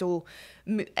games or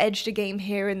edged a game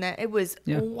here and there. It was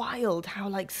wild how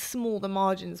like small the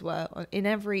margins were in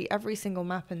every single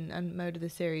map and mode of the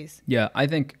series. I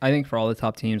think for all the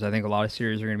top teams, I think a lot of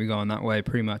series are going to be going that way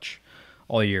pretty much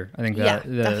all year. I think that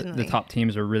the top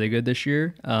teams are really good this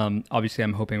year. Obviously,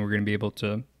 I'm hoping we're going to be able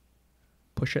to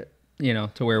push it,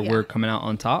 to where we're coming out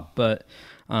on top. But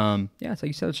it's like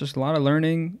you said, it's just a lot of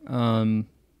learning.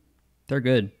 They're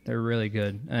good. They're really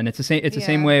good. And it's the same. It's the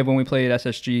same way of when we played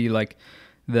SSG, like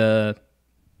the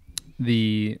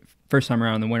first time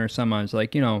around, the winter semis.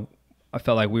 Like, I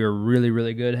felt like we were really,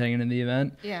 really good heading into the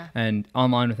event. And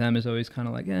online with them is always kind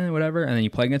of like, whatever. And then you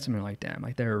play against them and you're like, damn,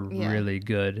 like they're really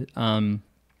good.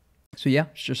 So yeah,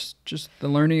 it's just the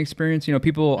learning experience.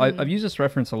 People, I've used this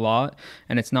reference a lot,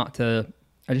 and it's not to,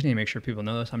 I just need to make sure people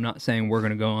know this. I'm not saying we're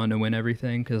going to go on to win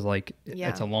everything, because like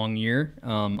it's a long year.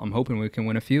 I'm hoping we can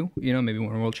win a few, maybe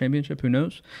win a world championship, who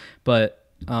knows? But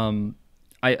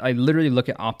I literally look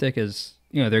at OpTic as,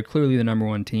 they're clearly the number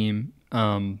one team.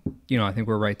 I think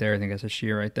we're right there. I think SSG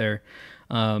are right there.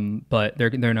 But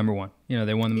they're number one.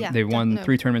 They won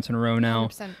 3 tournaments in a row now.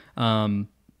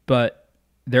 But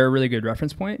they're a really good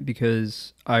reference point,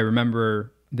 because I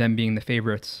remember them being the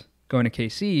favorites going to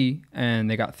KC, and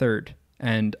they got 3rd.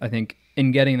 And I think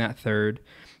in getting that 3rd,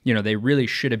 they really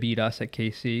should have beat us at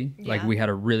KC. Like, we had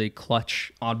a really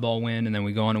clutch oddball win, and then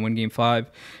we go on to win game 5,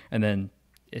 and then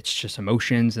it's just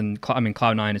emotions. And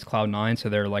Cloud9 is Cloud9, so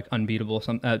they're like unbeatable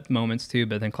at moments too,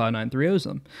 but then Cloud9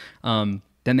 3-0s them.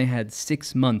 Then they had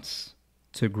 6 months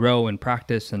to grow and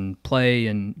practice and play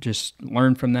and just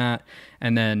learn from that.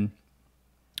 And then,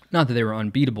 not that they were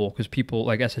unbeatable, because people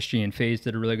like SSG and FaZe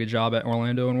did a really good job at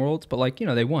Orlando and Worlds, but like,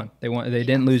 they won. They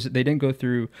didn't lose. They didn't go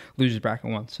through losers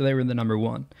bracket once, so they were the number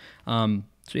one. So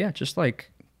yeah, just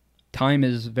like time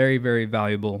is very, very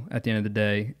valuable at the end of the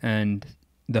day, and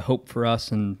the hope for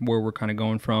us and where we're kind of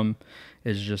going from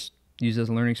is just use it as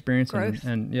a learning experience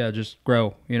and just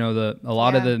grow. A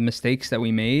lot of the mistakes that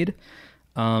we made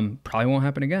probably won't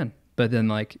happen again. But then,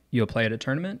 like, you'll play at a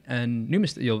tournament and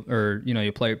you'll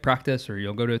play practice, or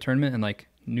you'll go to a tournament and like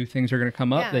new things are going to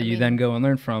come up that you then go and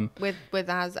learn from. With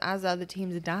as other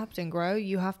teams adapt and grow,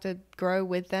 you have to grow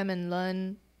with them and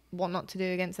learn what not to do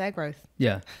against their growth.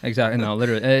 Yeah, exactly. No,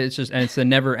 literally, it's just, and it's a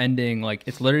never ending, like,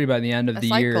 it's literally by the end of the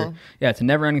year. Yeah, it's a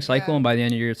never ending cycle. And by the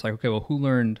end of the year, it's like, okay, well, who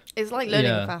learned? It's like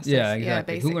learning the fastest. Yeah,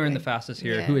 exactly. Who learned the fastest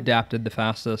here? Who adapted the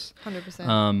fastest?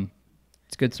 100%.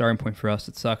 It's a good starting point for us.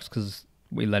 It sucks because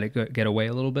we let it get away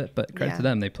a little bit, but credit to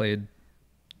them. They played,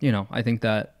 I think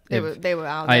that they were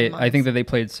out. I think that they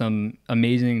played some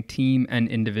amazing team and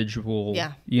individual,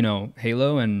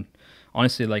 Halo. And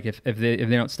honestly, like if they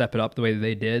don't step it up the way that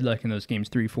they did, like in those games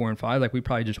 3, 4, and 5, like we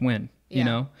probably just win.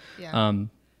 Yeah.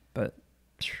 But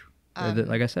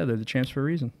like I said, they're the champs for a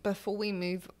reason. Before we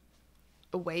move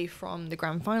away from the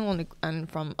Grand Final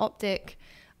and from OpTic,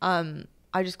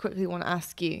 I just quickly want to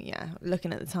ask you,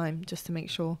 looking at the time just to make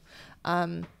sure.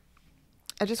 I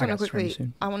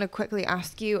want to quickly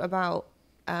ask you about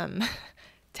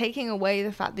taking away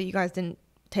the fact that you guys didn't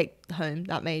take home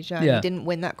that major, and you didn't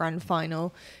win that Grand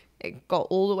Final. It got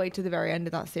all the way to the very end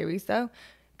of that series, though.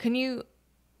 Can you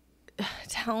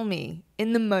tell me,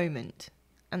 in the moment,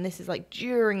 and this is like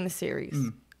during the series,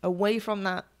 away from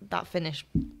that finish,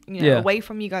 away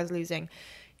from you guys losing,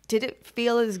 did it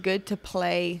feel as good to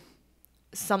play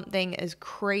something as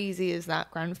crazy as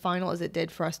that Grand Final as it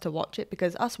did for us to watch it?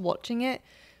 Because us watching it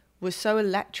was so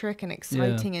electric and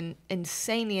exciting and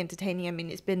insanely entertaining. I mean,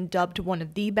 it's been dubbed one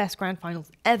of the best Grand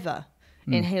Finals ever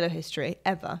in Halo history,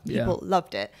 ever. People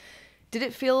loved it. Did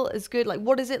it feel as good? Like,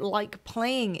 what is it like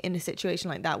playing in a situation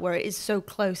like that where it is so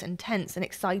close and tense and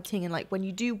exciting? And like when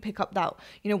you do pick up that,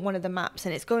 one of the maps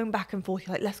and it's going back and forth,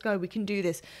 you're like, let's go, we can do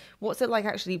this. What's it like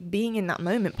actually being in that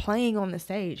moment, playing on the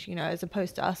stage, as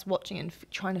opposed to us watching and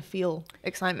trying to feel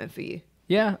excitement for you?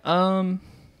 Yeah.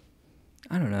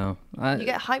 I don't know. You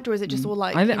get hyped, or is it just all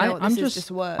like, I'm just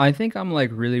work? I think I'm like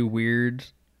really weird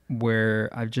where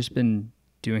I've just been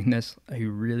doing this a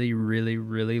really, really,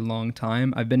 really long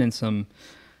time. I've been in some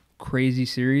crazy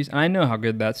series, and I know how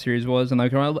good that series was. And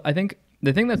like, I think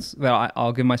the thing that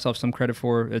I'll give myself some credit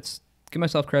for, it's give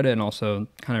myself credit and also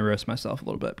kind of roast myself a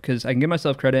little bit, because I can give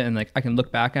myself credit and like I can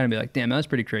look back at it and be like, damn, that was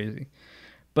pretty crazy.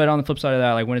 But on the flip side of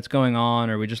that, like when it's going on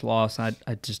or we just lost, I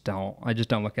just don't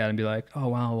look at it and be like, oh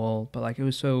wow, well, but like it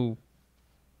was so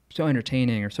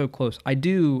entertaining or so close. I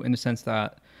do, in the sense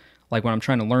that like when I'm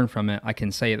trying to learn from it, I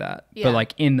can say that. But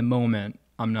like in the moment,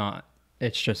 I'm not.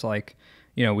 It's just like,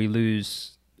 we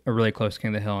lose a really close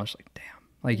King of the Hill, and it's like, damn.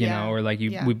 Like, or like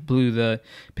we blew the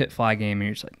pit fly game and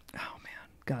you're just like, oh man,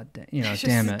 god damn,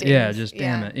 damn it. Yeah, just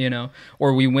damn it,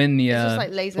 Or we win the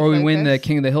win the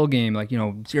King of the Hill game, like,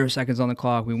 0 seconds on the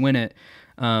clock, we win it.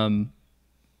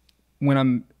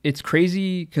 It's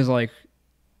crazy because like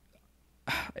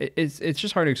it's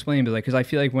just hard to explain, but like, because I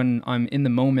feel like when I'm in the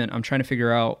moment, I'm trying to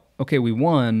figure out, okay, we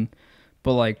won,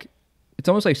 but like it's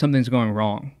almost like something's going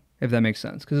wrong, if that makes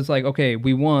sense. Because it's like, okay,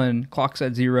 we won, clock's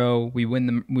at 0, we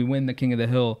win the King of the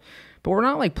Hill, but we're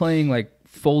not like playing like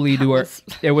fully to our.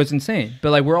 It was insane,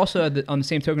 but like we're also on the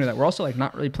same token of that, we're also like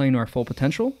not really playing to our full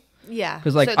potential. Yeah,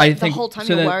 because like, so I think the whole time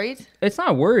you're worried. It's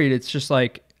not worried. It's just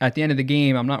like at the end of the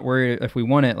game, I'm not worried if we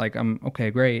won it. Like I'm okay,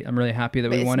 great. I'm really happy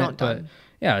that we won it, but.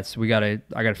 Yeah, I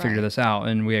gotta figure this out,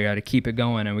 and we gotta keep it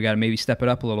going, and we gotta maybe step it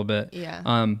up a little bit. Yeah.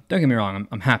 Don't get me wrong,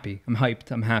 I'm happy, I'm hyped,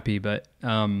 I'm happy, but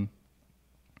I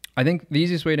think the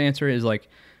easiest way to answer it is like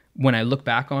when I look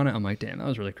back on it, I'm like, damn, that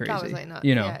was really crazy. That was like nuts.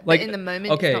 Like but in the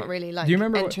moment, it's not really like. Do you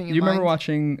remember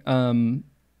watching?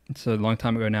 It's a long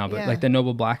time ago now, but like the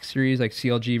Noble Black series, like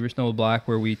CLG versus Noble Black,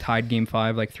 where we tied Game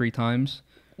 5 like 3 times.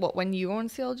 What, when you were on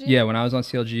CLG? Yeah, when I was on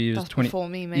CLG, it was 20. Before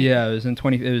me, maybe. Yeah, it was in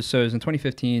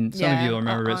 2015. Some of you will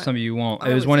remember it, some of you won't.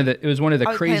 It was one of the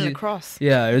crazy.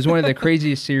 Yeah, it was one of the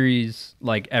craziest series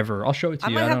like ever. I'll show it to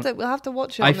you. We'll have to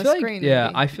watch it on the screen.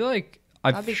 I feel like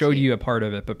I've showed you a part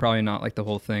of it, but probably not like the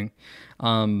whole thing.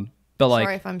 But like,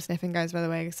 sorry if I'm sniffing, guys, by the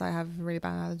way, because I have really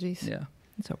bad allergies. Yeah,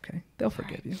 it's okay. They'll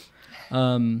forgive you.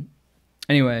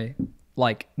 Anyway.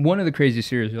 Like one of the craziest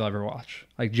series you'll ever watch,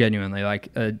 like genuinely, like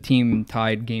a team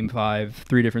tied Game 5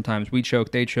 3 different times. We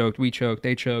choked, they choked, we choked,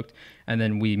 they choked, and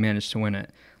then we managed to win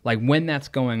it. Like when that's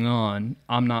going on,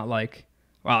 I'm not like,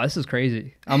 wow, this is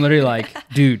crazy. I'm literally like,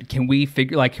 dude, can we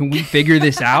figure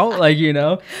this out? Like,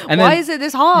 and why is it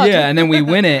this hard? Yeah, and then we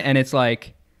win it, and it's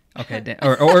like, okay, damn,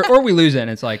 or we lose it, and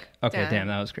it's like, okay, damn,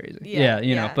 that was crazy. Yeah.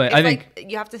 But it's I think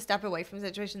like you have to step away from the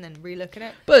situation, then relook at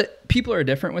it. But people are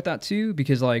different with that too,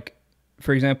 because like.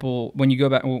 For example, when you go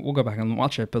back, we'll go back and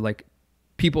watch it, but like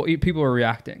people are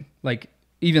reacting. Like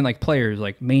even like players,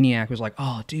 like Maniac was like,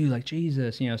 oh dude, like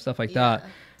Jesus, stuff like that.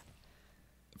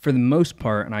 For the most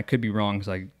part, and I could be wrong because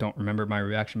I don't remember my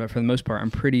reaction, but for the most part, I'm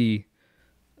pretty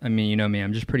I mean, you know me,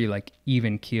 I'm just pretty like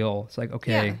even keel. It's like,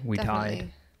 okay, Yeah, we definitely.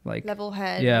 tied. Like Level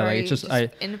head. yeah, very, like it's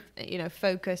just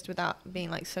focused without being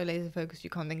like so laser focused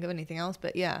you can't think of anything else.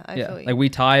 But yeah, I yeah, feel you. like we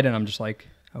tied, and I'm just like,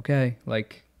 okay,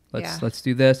 like let's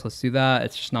do this, let's do that.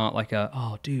 It's just not like a,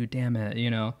 oh dude, damn it,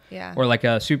 you know. Yeah. Or like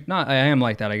a super. Not I am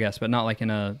like that, I guess, but not like in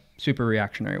a super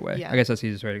reactionary way. Yeah. I guess that's the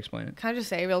easiest way to explain it. Can I just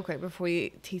say real quick before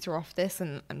we teeter off this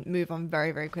and move on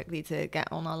very, very quickly to get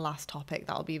on our last topic?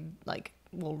 That'll be like,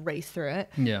 we'll race through it.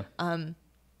 Yeah.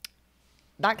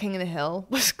 That King of the Hill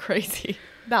was crazy.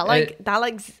 That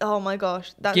oh my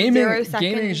gosh, that gaming, 0 second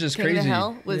gaming is just King crazy. of the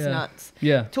Hill was Yeah. nuts.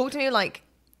 Yeah. Talk to me, like,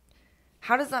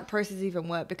 how does that process even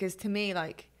work? Because to me,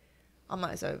 like, I'm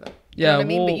like, it's over. You know what I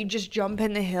mean? But you just jump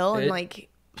in the hill and like,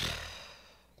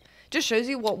 just shows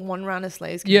you what one round of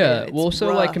slaves can do. It's so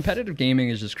rough. like competitive gaming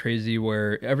is just crazy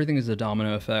where everything is a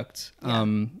domino effect.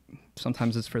 Yeah.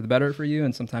 Sometimes it's for the better for you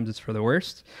and sometimes it's for the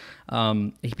worst.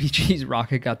 APG's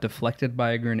rocket got deflected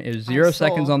by a grenade. It was 0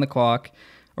 seconds on the clock,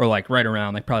 or like right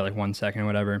around, like probably like 1 second or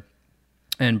whatever.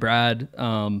 And Brad,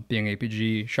 being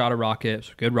APG, shot a rocket. It was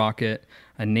a good rocket.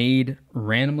 A nade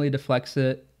randomly deflects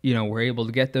it. You know, we're able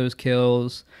to get those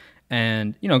kills.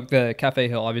 And, you know, the Cafe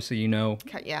Hill, obviously, you know,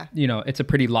 it's a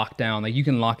pretty locked down. Like, you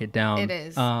can lock it down. It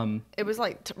is. It was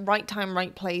like right time,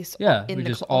 right place. Yeah, in we the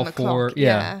just on all the four. clock.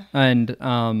 Yeah.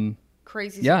 And,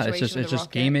 crazy yeah, situation. it's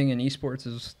just gaming and esports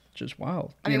is just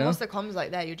wild. I mean, what's the comms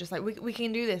like there? You're just like, we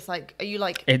can do this. Like, are you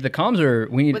like... The comms are...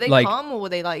 Were they like, calm or were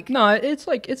they like... No, it's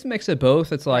like, it's a mix of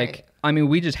both. It's like... Right. I mean,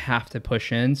 we just have to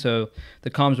push in. So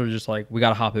the comms were just like, we got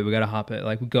to hop it.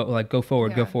 Like, we go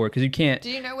forward. Because you can't... Do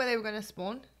you know where they were going to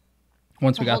spawn?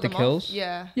 Once we got the kills?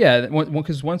 Yeah. Yeah,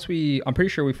 because once I'm pretty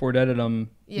sure we forwarded them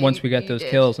once we got those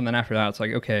kills. And then after that, it's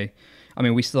like, okay, I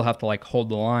mean, we still have to like hold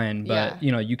the line. But,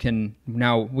 you know, you can...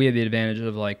 Now we have the advantage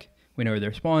of like, we know where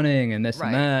they're spawning and this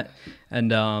and that.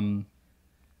 And,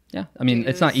 yeah, I mean,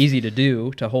 it's not easy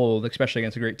to hold, especially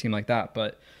against a great team like that.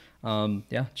 But,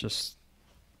 yeah, just,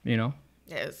 you know.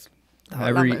 Yes.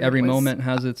 Every moment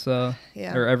has its or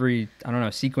every, I don't know,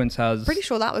 sequence has... Pretty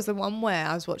sure that was the one where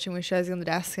I was watching with Shazy on the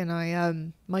desk and I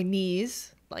my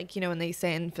knees, like, you know, when they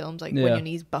say in films like when your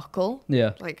knees buckle,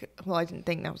 like, well, I didn't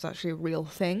think that was actually a real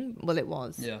thing. Well, it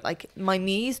was. Like, my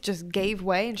knees just gave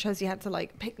way and Shazy had to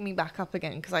like pick me back up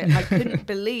again because I couldn't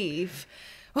believe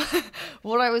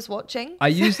what I was watching. I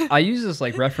use this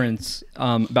like reference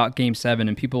about Game 7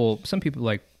 and some people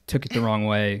like took it the wrong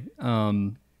way,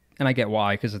 and I get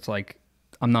why, because it's like,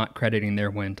 I'm not crediting their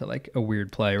win to like a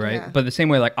weird play, right? Yeah. But the same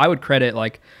way, like I'd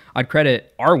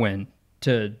credit our win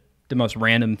to the most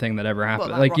random thing that ever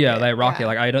happened. Well, that rocket. Yeah.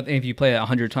 Like, I don't think if you play it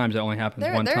 100 times, it only happens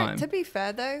one time. To be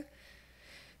fair though,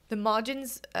 the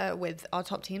margins with our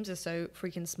top teams are so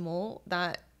freaking small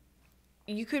that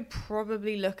you could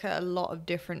probably look at a lot of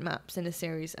different maps in a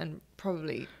series and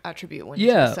probably attribute wins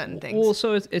to certain things. Well,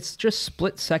 so it's just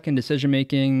split second decision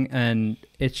making, and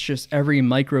it's just every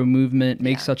micro movement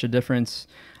makes such a difference.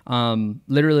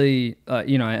 Literally,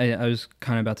 you know, I was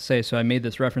kind of about to say, so I made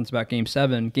this reference about Game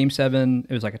 7. Game 7,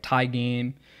 it was like a tie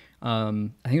game. I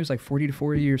think it was like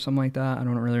 40-40 or something like that. I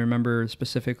don't really remember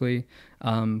specifically.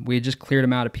 We had just cleared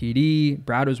him out of PD.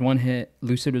 Brad was one hit.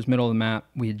 Lucid was middle of the map.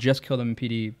 We had just killed him in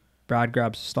PD. Brad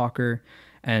grabs Stalker,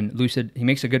 and Lucid, he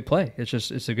makes a good play.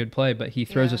 It's a good play, but he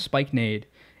throws a spike nade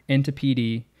into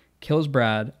PD, kills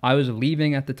Brad. I was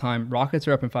leaving at the time. Rockets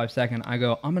are up in 5 seconds. I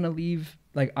go, I'm going to leave.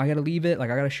 Like, I got to leave it.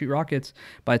 Like, I got to shoot rockets.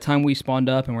 By the time we spawned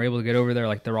up and we're able to get over there,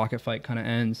 like, the rocket fight kind of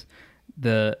ends.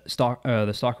 The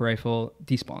Stalker rifle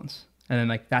despawns. And then,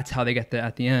 like, that's how they get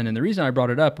at the end. And the reason I brought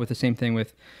it up with the same thing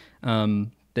with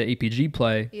the APG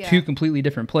play, two completely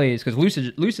different plays, because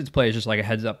Lucid's play is just like a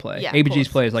heads up play. APG's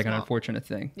play is like an unfortunate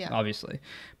thing, obviously.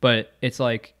 But it's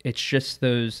like, it's just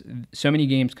so many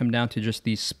games come down to just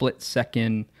these split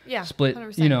second,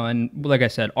 100%. You know, and like I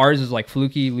said, ours is like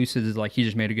fluky, Lucid's is like, he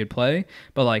just made a good play.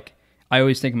 But like, I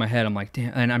always think in my head, I'm like,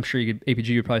 damn, and I'm sure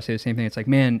APG would probably say the same thing. It's like,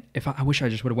 man, I wish I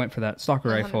just would have went for that Stalker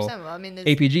rifle. Well, I mean,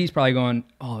 APG's probably going,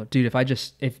 oh, dude,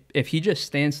 if he just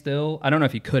stands still, I don't know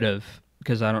if he could have,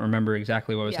 because I don't remember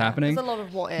exactly what was happening. There's a lot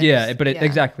of what ifs. Yeah, but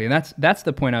exactly, and that's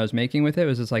the point I was making with it.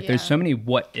 Was it's like there's so many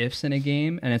what ifs in a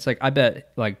game, and it's like, I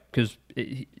bet, like, because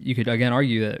you could again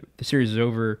argue that the series is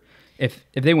over. If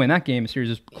they win that game, the series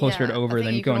is closer to over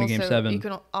than going to Game 7. You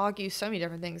can argue so many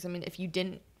different things. I mean, if you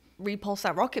didn't repulse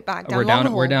that rocket back down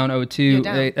we're down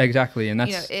 0-2 exactly, and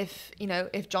that's,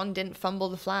 if John didn't fumble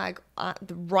the flag at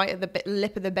the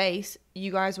lip of the base,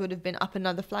 you guys would have been up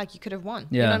another flag. You could have won.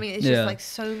 You know what I mean? It's just like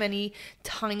so many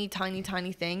tiny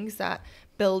things that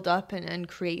build up and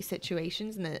create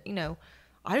situations, and that, you know,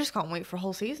 I just can't wait for a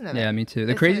whole season of it. Yeah, me too.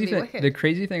 The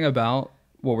crazy thing about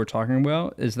what we're talking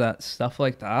about is that stuff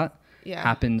like that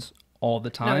happens all the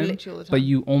time, literally all the time. but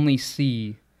you only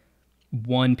see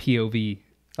one POV.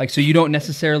 Like, so you don't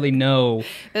necessarily know.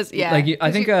 I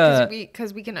think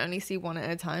because we can only see one at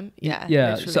a time. Yeah.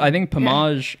 Literally. So I think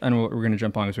Pamaj, I know we're gonna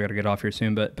jump on because we got to get off here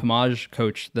soon. But Pamaj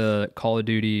coached the OpTic Call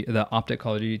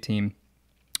of Duty team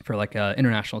for like a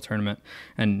international tournament,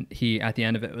 and he at the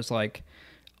end of it was like,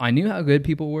 I knew how good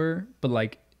people were, but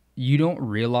like you don't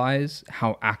realize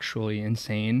how actually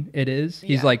insane it is.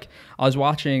 He's like, I was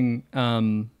watching.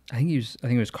 I think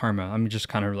it was Karma. I'm just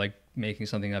kind of like making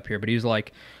something up here, but he was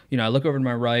like, you know, I look over to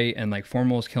my right and like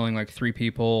Fumbles killing like 3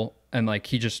 people, and like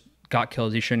he just got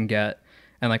kills he shouldn't get,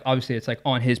 and like obviously it's like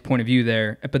on his point of view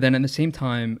there, but then at the same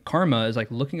time Karma is like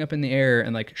looking up in the air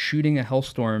and like shooting a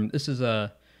hellstorm. This is I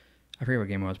forget what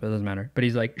game it was, but it doesn't matter, but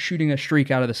he's like shooting a streak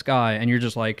out of the sky, and you're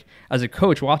just like, as a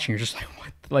coach watching, you're just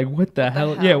like what the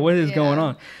hell? Yeah, what is going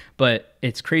on? But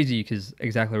it's crazy because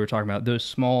exactly what we're talking about, those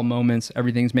small moments,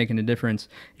 everything's making a difference.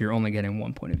 You're only getting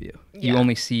one point of view. You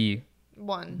only see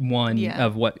one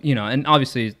of what, you know, and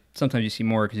obviously sometimes you see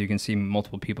more because you can see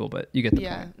multiple people, but you get the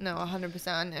point. No,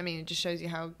 100%. I mean, it just shows you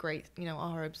how great, you know,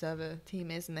 our observer team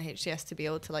is in the HCS to be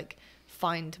able to like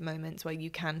find moments where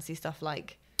you can see stuff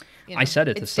like, you know, I said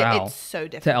it to Sal. It's so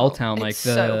difficult. To L-Town, like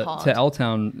so hard. to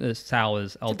L-Town, Sal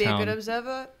is L-Town. To be a good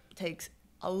observer takes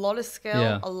a lot of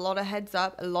skill, a lot of heads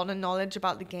up, a lot of knowledge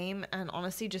about the game, and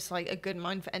honestly just like a good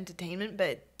mind for entertainment,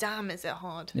 but damn is it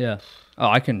hard. Oh,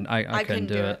 I couldn't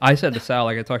do it. I said to Sal,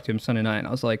 like I talked to him Sunday night, and I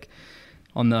was like,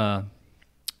 on the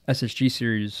SSG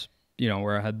series, you know,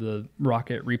 where I had the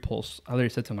rocket repulse, I literally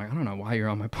said to him, like, I don't know why you're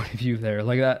on my point of view there,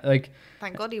 like that, like.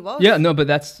 Thank God he was. Yeah, no, but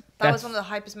that was one of the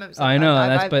hypest moments I know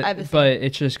I've ever seen. But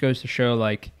it just goes to show,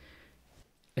 like,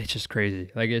 it's just crazy.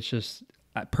 Like, it's just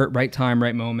right time,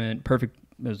 right moment, perfect.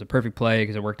 It was a perfect play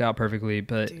because it worked out perfectly.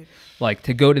 But dude, like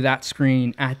to go to that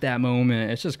screen at that moment,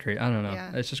 it's just crazy. I don't know.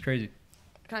 Yeah. It's just crazy.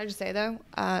 Can I just say though,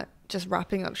 just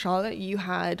wrapping up Charlotte, you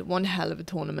had one hell of a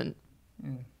tournament.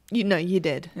 You know, you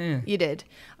did. You did.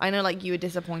 I know, like, you were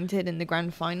disappointed in the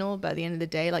Grande Final, but at the end of the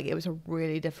day, like, it was a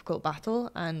really difficult battle.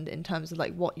 And in terms of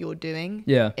like what you're doing,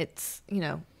 it's, you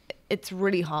know, it's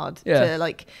really hard to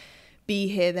like be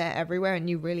here, there, everywhere, and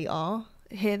you really are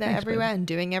here, there, everywhere, and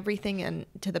doing everything and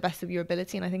to the best of your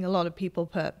ability. And I think a lot of people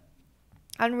put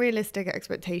unrealistic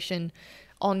expectation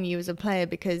on you as a player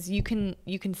because you can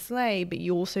slay, but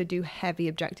you also do heavy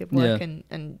objective work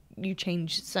and you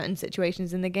change certain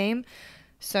situations in the game.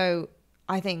 So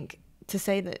I think to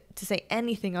say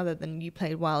anything other than you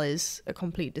played well is a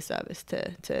complete disservice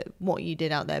to what you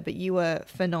did out there. But you were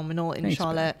phenomenal in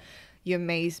Charlotte. Man. You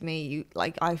amazed me.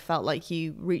 I felt like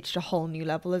you reached a whole new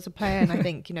level as a player, and I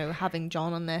think, you know, having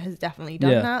John on there has definitely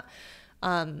done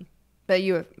that. But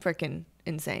you were freaking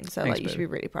insane. So you should be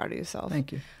really proud of yourself.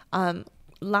 Thank you.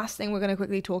 Last thing we're going to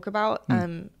quickly talk about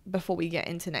before we get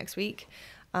into next week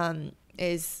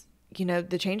is, you know,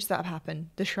 the changes that have happened.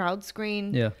 The shroud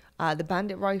screen, the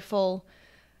bandit rifle,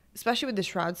 especially with the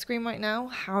shroud screen right now.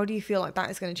 How do you feel like that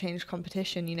is going to change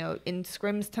competition? You know, in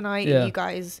scrims tonight, are you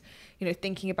guys, you know,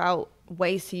 thinking about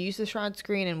ways to use the shroud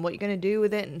screen and what you're going to do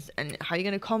with it and how you're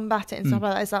going to combat it and stuff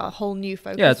like that? Is that a whole new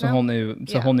focus? Yeah, it's a whole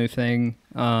new thing.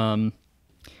 It's going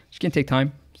to take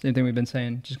time. Same thing we've been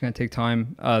saying. Just going to take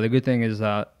time. The good thing is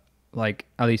that, like,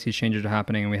 at least these changes are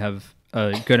happening and we have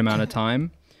a good amount of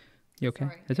time. You okay?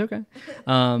 Sorry. It's okay.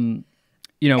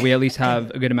 You know, we at least have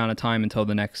a good amount of time until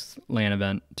the next LAN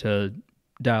event to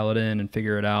dial it in and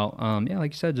figure it out. Yeah,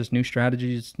 like you said, just new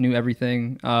strategies, new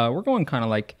everything. We're going kind of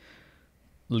like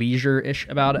leisure-ish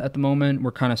about it at the moment.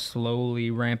 We're kind of slowly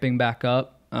ramping back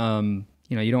up. You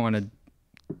know, you don't want to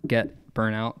get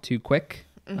burnout too quick.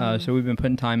 So we've been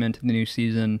putting time into the new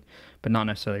season, but not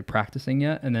necessarily practicing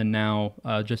yet. And then now,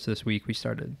 just this week, we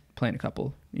started playing a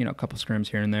couple scrims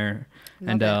here and there.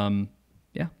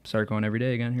 Start going every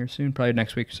day again here soon. Probably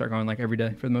next week, start going like every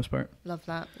day for the most part. Love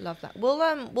that.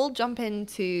 We'll jump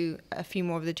into a few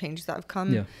more of the changes that have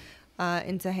come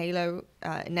into Halo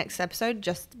next episode,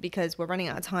 just because we're running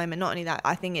out of time. And not only that,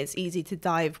 I think it's easy to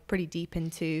dive pretty deep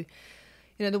into, you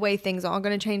know, the way things are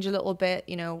going to change a little bit,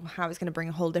 you know, how it's going to bring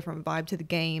a whole different vibe to the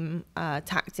game,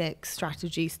 tactics,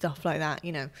 strategy, stuff like that.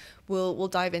 You know, we'll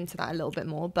dive into that a little bit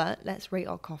more, but let's rate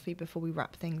our coffee before we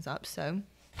wrap things up. So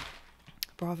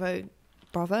bravo.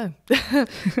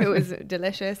 It was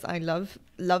delicious. I love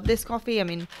this coffee. I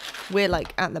mean, we're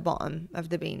like at the bottom of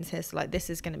the beans here, so like this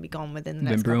is going to be gone within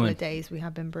the next couple of days. We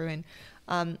have been brewing.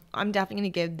 I'm definitely going to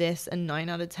give this a 9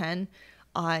 out of 10.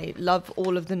 I love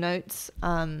all of the notes.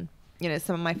 You know,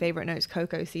 some of my favorite notes: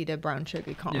 cocoa, cedar, brown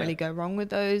sugar. Can't really go wrong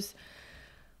with those.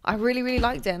 I really, really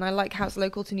liked it, and I like how it's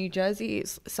local to New Jersey.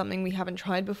 It's something we haven't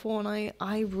tried before, and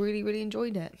I really, really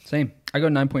enjoyed it. Same. I go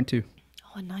 9.2.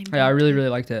 Oh, 9. Yeah, I really, really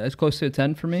liked it. It's close to a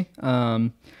 10 for me.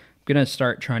 I'm gonna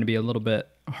start trying to be a little bit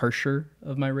harsher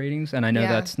of my ratings, and I know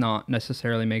that's not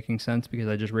necessarily making sense because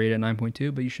I just rated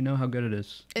 9.2, but you should know how good it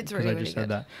is. It's really, really said good.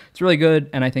 That. It's really good,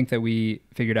 and I think that we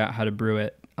figured out how to brew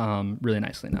it really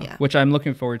nicely now, which I'm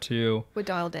looking forward to. We're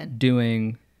dialed in.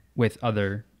 Doing with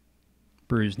other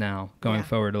brews now going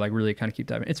forward to like really kind of keep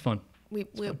diving. It's fun.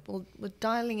 We're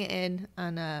dialing it in,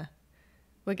 and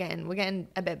we're getting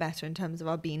a bit better in terms of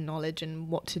our bean knowledge and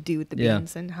what to do with the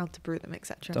beans and how to brew them,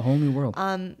 etc. It's a whole new world.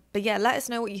 But yeah, let us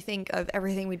know what you think of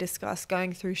everything we discussed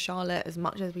going through Charlotte as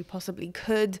much as we possibly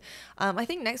could. I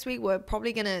think next week we're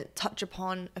probably going to touch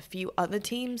upon a few other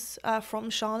teams from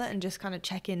Charlotte and just kind of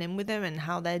checking in with them and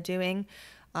how they're doing.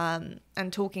 And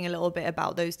talking a little bit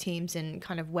about those teams and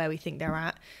kind of where we think they're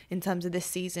at in terms of this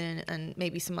season, and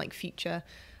maybe some like future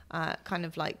kind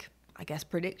of like, I guess,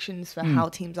 predictions for how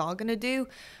teams are going to do.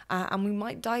 And we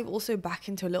might dive also back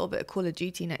into a little bit of Call of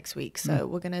Duty next week. So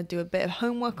we're going to do a bit of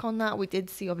homework on that. We did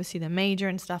see obviously the major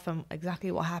and stuff and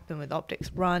exactly what happened with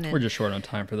OpTic's run. And we're just short on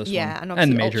time for this one. Yeah, and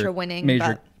obviously the major, Ultra winning.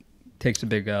 Major takes a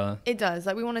big it does.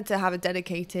 Like, we wanted to have a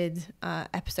dedicated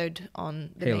episode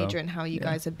on the Halo. major and how you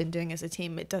guys have been doing as a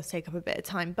team. It does take up a bit of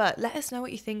time, but let us know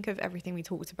what you think of everything we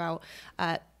talked about.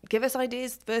 Give us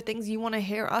ideas for things you want to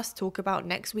hear us talk about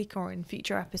next week or in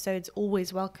future episodes.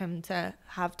 Always welcome to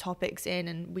have topics in,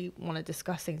 and we want to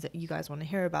discuss things that you guys want to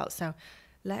hear about, so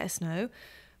let us know.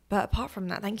 But apart from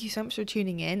that, thank you so much for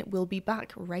tuning in. We'll be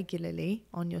back regularly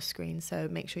on your screen, so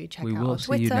make sure you check out our Twitter. We will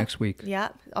see you next week. Yeah,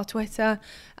 our Twitter.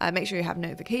 Make sure you have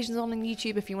notifications on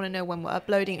YouTube if you want to know when we're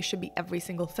uploading. It should be every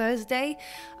single Thursday.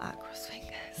 Cross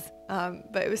fingers.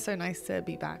 But it was so nice to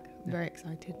be back. Very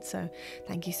excited. So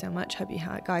thank you so much. Hope you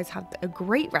guys have a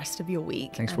great rest of your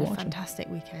week. Thanks for watching. A fantastic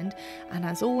weekend. And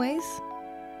as always,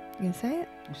 you can say it?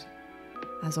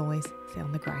 As always, stay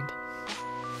on the grind.